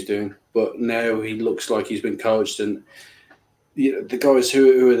know what he was doing. But now he looks like he's been coached, and the guys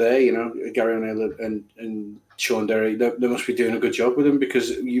who are there, Gary O'Neill and Sean Derry, they must be doing a good job with him,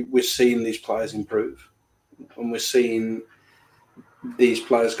 because we're seeing these players improve, and we're seeing these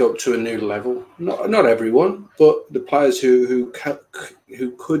players go up to a new level. Not everyone, but the players who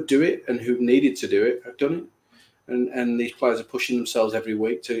could do it and who needed to do it have done it, and these players are pushing themselves every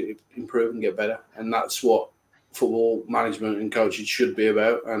week to improve and get better, and that's what football management and coaching should be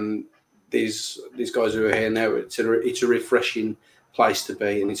about. And these guys who are here now, it's a refreshing place to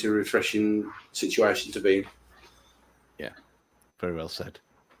be, and it's a refreshing situation to be in. Yeah, very well said.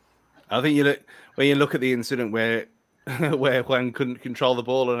 I think when you look at the incident where Juan couldn't control the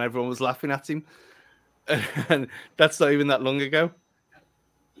ball and everyone was laughing at him, and that's not even that long ago.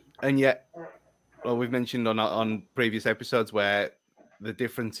 And yet, well, we've mentioned on previous episodes where the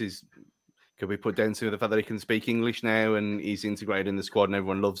difference could be put down to the fact that he can speak English now and he's integrated in the squad and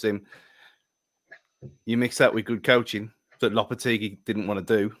everyone loves him. You mix that with good coaching that Lopetegui didn't want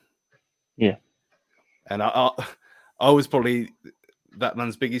to do. Yeah. And I was probably that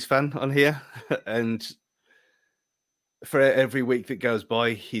man's biggest fan on here. And for every week that goes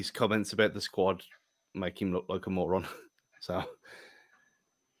by, his comments about the squad make him look like a moron. So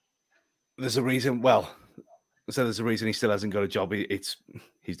there's a reason. There's a reason he still hasn't got a job.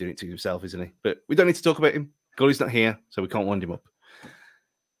 He's doing it to himself, isn't he? But we don't need to talk about him. Gully's not here, so we can't wind him up.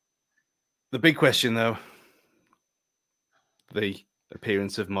 The big question, though, the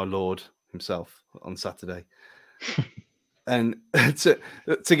appearance of my lord himself on Saturday. And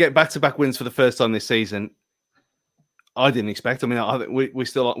to get back-to-back wins for the first time this season, I didn't expect. I mean,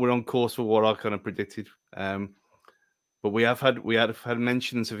 we're on course for what I kind of predicted. But we have had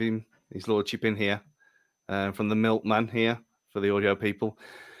mentions of him, his lordship in here, from the milkman here for the audio people.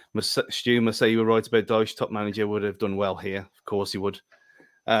 Stu must say you were right about Dyche. Top manager would have done well here. Of course he would.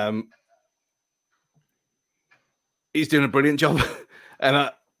 He's doing a brilliant job, and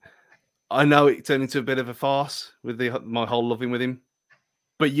I know it turned into a bit of a farce with my whole loving with him,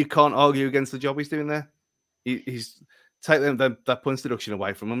 but you can't argue against the job he's doing there. He's take that points deduction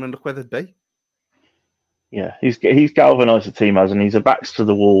away from him, and look where they'd be. Yeah, he's galvanised the team, hasn't he? He's a backs to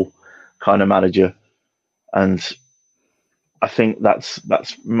the wall kind of manager, and I think that's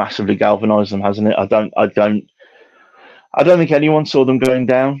massively galvanised them, hasn't it? I don't think anyone saw them going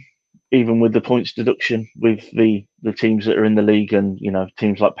down, even with the points deduction with the teams that are in the league, and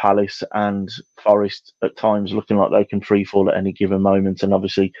teams like Palace and Forest at times looking like they can free fall at any given moment, and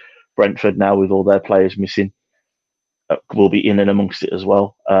obviously Brentford now with all their players missing will be in and amongst it as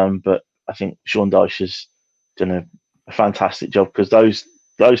well. But I think Sean Dyche has done a fantastic job, because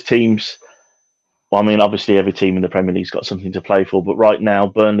those teams Well, I mean, obviously every team in the Premier League's got something to play for, but right now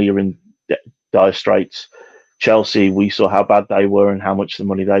Burnley are in dire straits. Chelsea, we saw how bad they were and how much the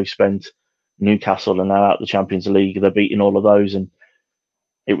money they've spent. Newcastle are now out the Champions League. They're beating all of those, and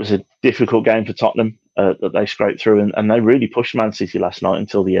it was a difficult game for Tottenham that they scraped through, and they really pushed Man City last night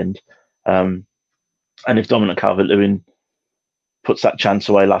until the end. And if Dominic Calvert-Lewin puts that chance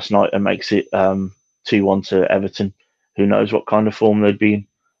away last night and makes it 2-1 to Everton, who knows what kind of form they'd be in.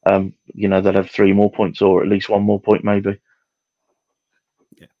 They'd have 3 more points or at least 1 more point maybe.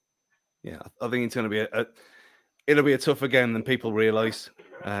 Yeah, I think it's going to be it'll be a tougher game than people realise.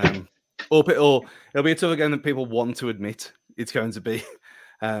 Or it'll be a tougher game than people want to admit it's going to be.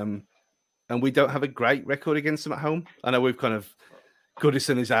 And we don't have a great record against them at home. I know we've kind of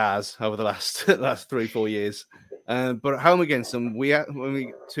Goodison is ours over the last 3-4 years. But at home against them, we had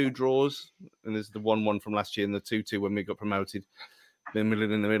 2 draws, and there's the 1-1 from last year and the 2-2 when we got promoted. Been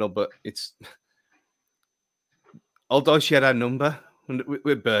middle in the middle, but it's although she had our number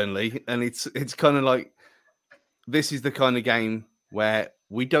with Burnley, and it's kind of like this is the kind of game where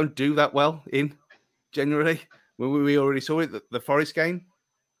we don't do that well in generally. We already saw it, the Forest game.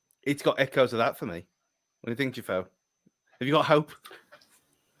 It's got echoes of that for me. What do you think, Jafo? Have you got hope?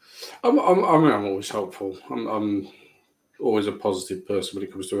 I'm always hopeful. I'm always a positive person when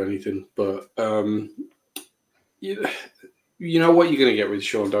it comes to anything. But you know what you're going to get with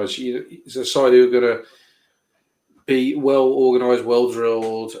Sean Dyche. It's a side who are going to be well organised, well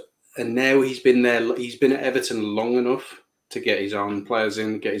drilled, and now he's been there. He's been at Everton long enough to get his own players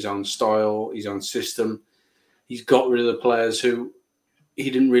in, get his own style, his own system. He's got rid of the players who he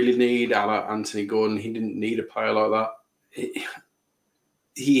didn't really need, a la Anthony Gordon. He didn't need a player like that.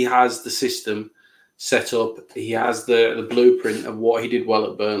 He has the system set up. He has the blueprint of what he did well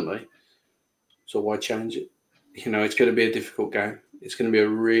at Burnley. So why change it? It's going to be a difficult game. It's going to be a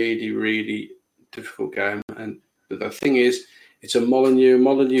really, really difficult game. But the thing is, it's a Molineux.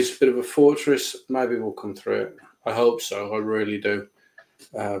 Molineu's a bit of a fortress. Maybe we'll come through it. I hope so. I really do.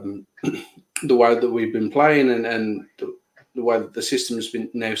 The way that we've been playing and the way that the system has been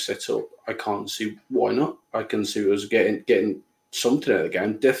now set up, I can't see why not. I can see us getting something out of the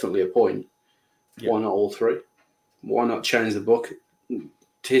game. Definitely a point. Yeah. Why not all 3? Why not change the book?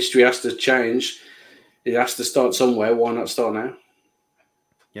 History has to change. It has to start somewhere. Why not start now?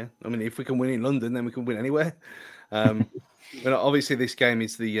 Yeah, I mean, if we can win in London, then we can win anywhere. But obviously, this game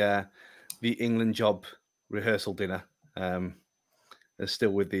is the England job rehearsal dinner. There's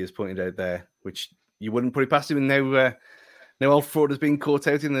still with as pointed out there, which you wouldn't put it past him. And now old fraud has been caught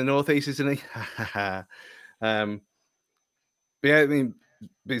out in the northeast, isn't he? But yeah, I mean,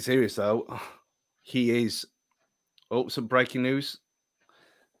 being serious though, he is. Oh, some breaking news.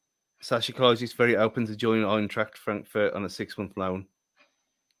 Sacha Klose is very open to join Eintracht Frankfurt on a 6-month loan.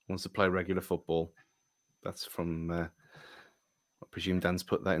 Wants to play regular football. That's from, I presume Dan's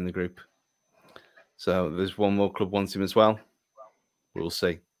put that in the group. So there's one more club wants him as well. We'll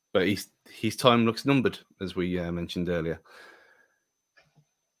see. But his time looks numbered, as we mentioned earlier.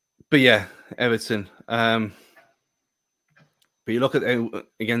 But yeah, Everton. But you look at,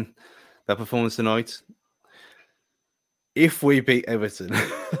 again, that performance tonight. If we beat Everton,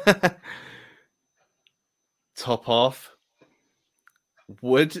 top half,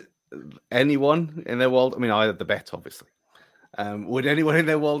 would anyone in their world, I mean, I had the bet, obviously. Would anyone in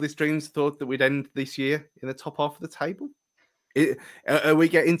their wildest dreams thought that we'd end this year in the top half of the table? Are we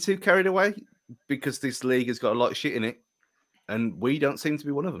getting too carried away? Because this league has got a lot of shit in it, and we don't seem to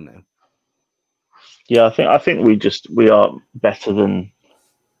be one of them now. Yeah, I think we are better than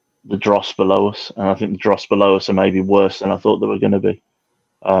the dross below us, and I think the dross below us are maybe worse than I thought they were going to be.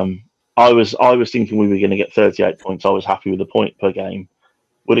 I was thinking we were going to get 38 points. I was happy with the point per game.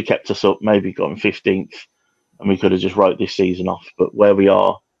 Would have kept us up, maybe gotten 15th, and we could have just wrote this season off. But where we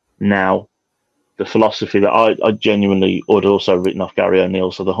are now, the philosophy that I genuinely would also written off Gary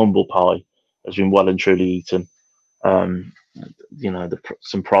O'Neill. So the humble pie has been well and truly eaten. Some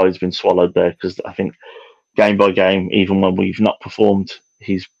pride's been swallowed there because I think game by game, even when we've not performed,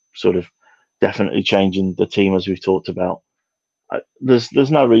 he's sort of definitely changing the team as we've talked about. There's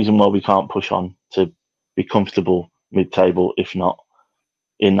no reason why we can't push on to be comfortable mid-table, if not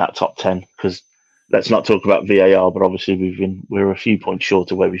in that top 10. Because let's not talk about VAR, but obviously we're a few points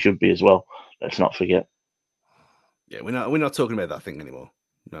short of where we should be as well. Let's not forget. Yeah, we're not talking about that thing anymore.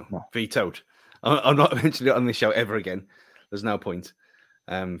 No. Vetoed. I'm not mentioning it on this show ever again. There's no point.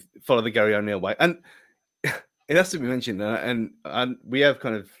 Follow the Gary O'Neill way, and it has to be mentioned. And we have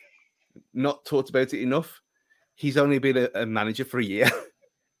kind of not talked about it enough. He's only been a manager for a year,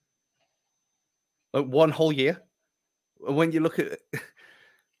 like one whole year. When you look at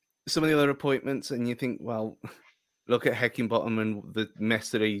some of the other appointments, and you think, well, look at Heckingbottom and the mess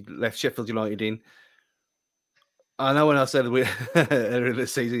that he left Sheffield United in. I know when I said earlier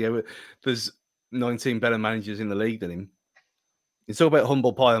this season, there's 19 better managers in the league than him. It's all about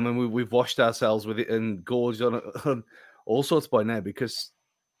humble pie. I mean, we've washed ourselves with it and gorged on all sorts by now, because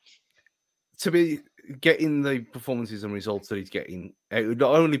to be getting the performances and results that he's getting,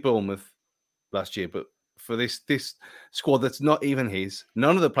 not only Bournemouth last year, but for this squad that's not even his,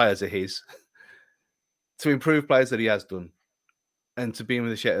 none of the players are his, to improve players that he has done, and to be in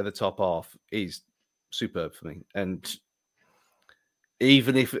with the shit at the top half is superb for me. And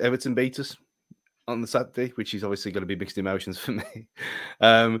even if Everton beat us on the Saturday, which is obviously going to be mixed emotions for me,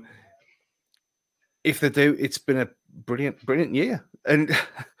 if they do, it's been a brilliant year. And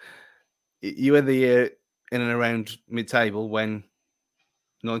you end the year in and around mid-table when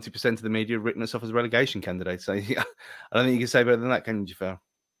 90% of the media have written us off as a relegation candidate. So yeah, I don't think you can say better than that, can you, Jafar?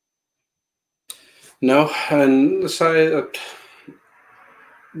 No, and so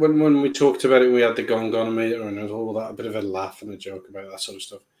when we talked about it, we had the gongonometer and it was all that, a bit of a laugh and a joke about that sort of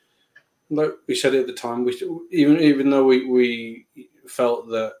stuff. Like we said at the time, even though we felt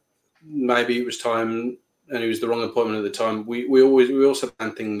that maybe it was time and it was the wrong appointment at the time, we also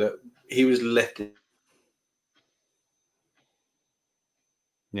had thing that he was letting.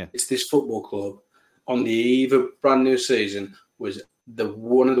 Yeah, it's this football club on the eve of a brand new season was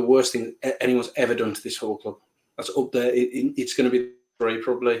one of the worst things anyone's ever done to this football club. That's up there. It's going to be three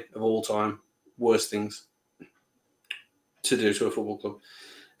probably of all time worst things to do to a football club.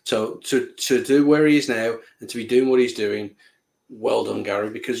 So to do where he is now and to be doing what he's doing, well done,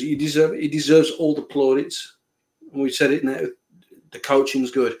 Gary, because he deserves all the plaudits. And we've said it now. The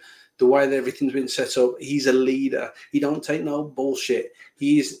coaching's good. The way that everything's been set up, he's a leader. He don't take no bullshit.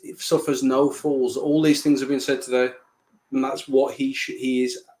 He suffers no fools. All these things have been said today, and that's what he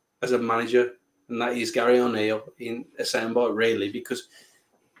is as a manager, and that is Gary O'Neill in a soundbite, really, because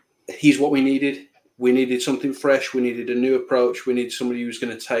he's what we needed. We needed something fresh. We needed a new approach. We needed somebody who's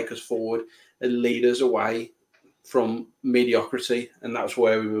going to take us forward and lead us away from mediocrity, and that's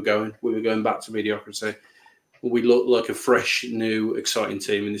where we were going. We were going back to mediocrity. We look like a fresh, new, exciting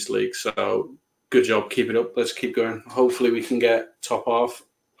team in this league. So good job. Keep it up. Let's keep going. Hopefully we can get top half.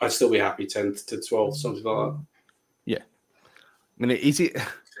 I'd still be happy 10 to 12, something like that. Yeah. I mean, is it...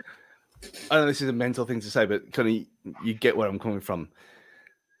 I know this is a mental thing to say, but kind of you get where I'm coming from.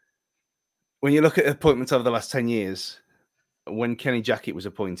 When you look at appointments over the last 10 years, when Kenny Jackett was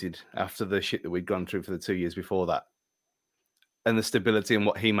appointed after the shit that we'd gone through for the 2 years before that, and the stability and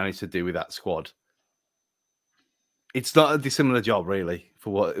what he managed to do with that squad, it's not a dissimilar job, really,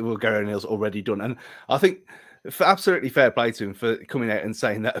 for what Gary O'Neill's already done. And I think absolutely fair play to him for coming out and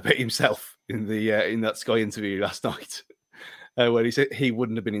saying that about himself in that Sky interview last night, where he said he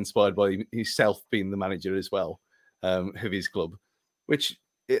wouldn't have been inspired by himself being the manager as well of his club, which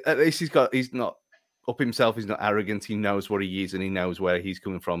at least he's not up himself. He's not arrogant. He knows what he is and he knows where he's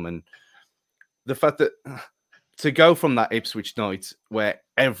coming from. And the fact that to go from that Ipswich night where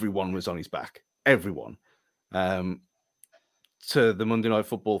everyone was on his back, everyone, to the Monday Night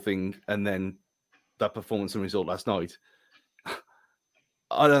Football thing, and then that performance and result last night,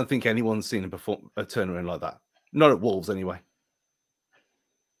 I don't think anyone's seen a turnaround like that. Not at Wolves, anyway.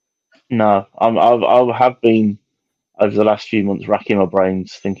 No, I have been over the last few months racking my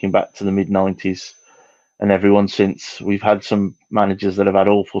brains, thinking back to the mid-90s and everyone since. We've had some managers that have had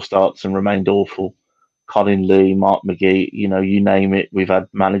awful starts and remained awful. Colin Lee, Mark McGee, you name it. We've had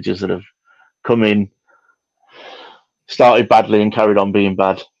managers that have come in, started badly and carried on being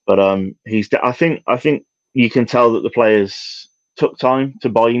bad. But I think you can tell that the players took time to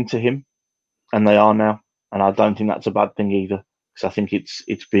buy into him, and they are now. And I don't think that's a bad thing either, because I think it's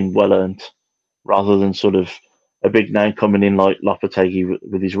been well earned, rather than sort of a big name coming in like Lopetegui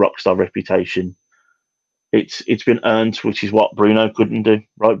with his rockstar reputation. It's been earned, which is what Bruno couldn't do.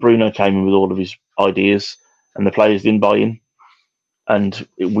 Right, Bruno came in with all of his ideas, and the players didn't buy in, and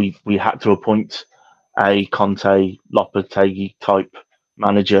we had to appoint a Conte, Lopetegui type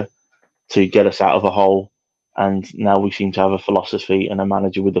manager to get us out of a hole. And now we seem to have a philosophy and a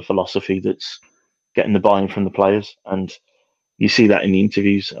manager with a philosophy that's getting the buy-in from the players. And you see that in the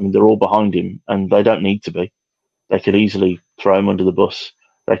interviews. I mean, they're all behind him, and they don't need to be. They could easily throw him under the bus.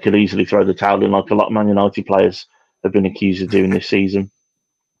 They could easily throw the towel in, like a lot of Man United players have been accused of doing this season.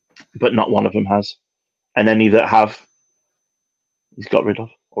 But not one of them has. And any that have, he's got rid of,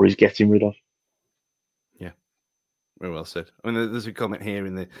 or he's getting rid of. Very well said. I mean, there's a comment here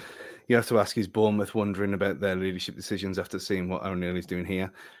you have to ask, is Bournemouth wondering about their leadership decisions after seeing what O'Neill is doing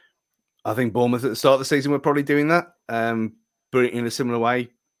here? I think Bournemouth at the start of the season were probably doing that, but in a similar way,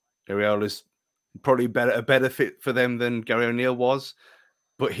 Areola's probably a better fit for them than Gary O'Neill was,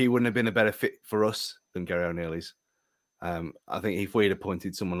 but he wouldn't have been a better fit for us than Gary O'Neill is. I think if we'd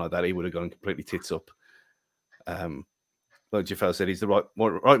appointed someone like that, he would have gone completely tits up. Like Jafel said, he's the right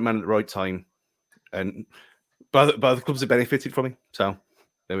man at the right time, and both clubs have benefited from him. So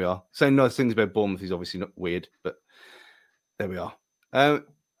there we are. Saying nice things about Bournemouth is obviously not weird, but there we are.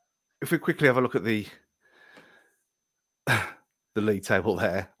 If we quickly have a look at the league table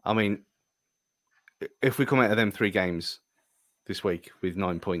there, I mean, if we come out of them 3 games this week with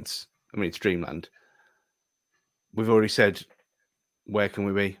 9 points, I mean, it's dreamland. We've already said, where can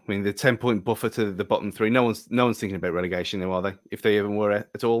we be? I mean, the 10-point buffer to the bottom 3. No one's thinking about relegation now, are they? If they even were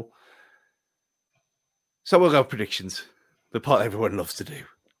at all. So we'll go predictions. The part everyone loves to do.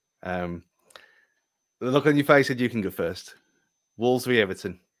 The look on your face said you can go first. Wolves v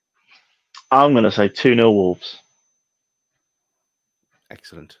Everton. I'm going to say 2-0 Wolves.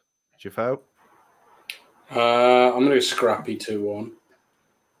 Excellent. Jafo? I'm going to go scrappy 2-1.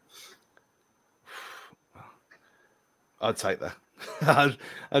 I'd take that. I'd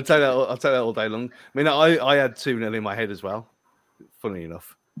take that. I'll take that all day long. I mean, I had 2-0 in my head as well. Funny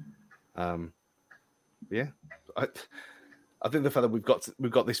enough, yeah. I think the fact that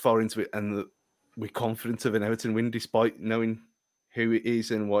we've got this far into it and that we're confident of an Everton win, despite knowing who it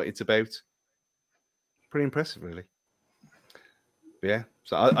is and what it's about, pretty impressive, really. But yeah.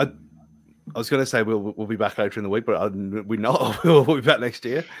 So I was going to say we'll be back later in the week, but we're not. We'll be back next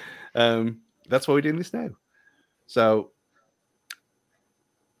year. That's why we're doing this now. So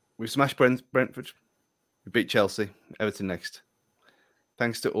we've smashed Brentford. We beat Chelsea. Everton next.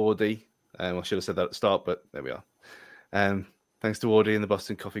 Thanks to Audi. I should have said that at the start, but there we are. Thanks to Audi and the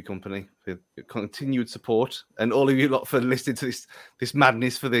Boston Coffee Company for your continued support, and all of you lot for listening to this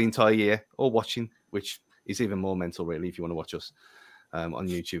madness for the entire year, or watching, which is even more mental, really, if you want to watch us on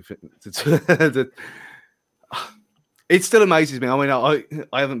YouTube. It still amazes me. I mean,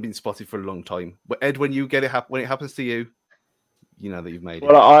 I haven't been spotted for a long time. But Ed, when you get it when it happens to you, you know that you've made it.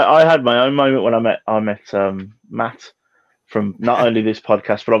 Well, I had my own moment when I met Matt from not only this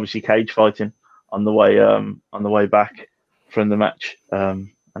podcast but obviously cage fighting on the way back from the match, and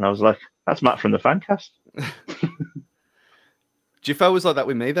I was like, "That's Matt from the Fancast." Jafo was like that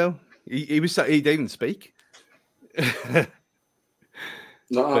with me though. He didn't even speak.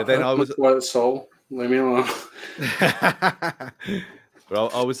 But then I was like soul. Leave me alone.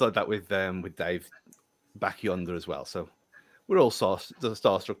 Well, I was like that with Dave back yonder as well. So we're all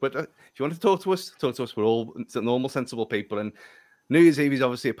starstruck. But if you want to talk to us. We're all normal, sensible people. And New Year's Eve is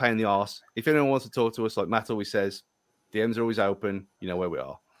obviously a pain in the arse. If anyone wants to talk to us, like Matt always says, DMs are always open. You know where we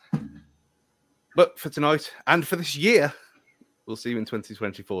are. But for tonight and for this year, we'll see you in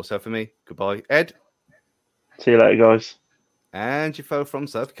 2024. So for me, goodbye, Ed. See you later, guys. And Jafo from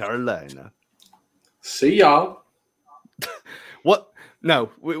South Carolina. See y'all. What?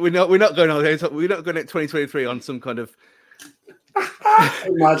 No, we're not going on. We're not going at 2023 on some kind of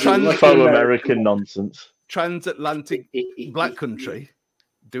American nonsense. Transatlantic black country.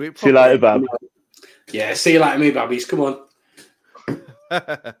 Do it properly. See you later, Bab. Yeah, see you later, me babbies. Come on.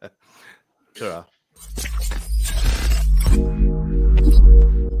 Ta-ra.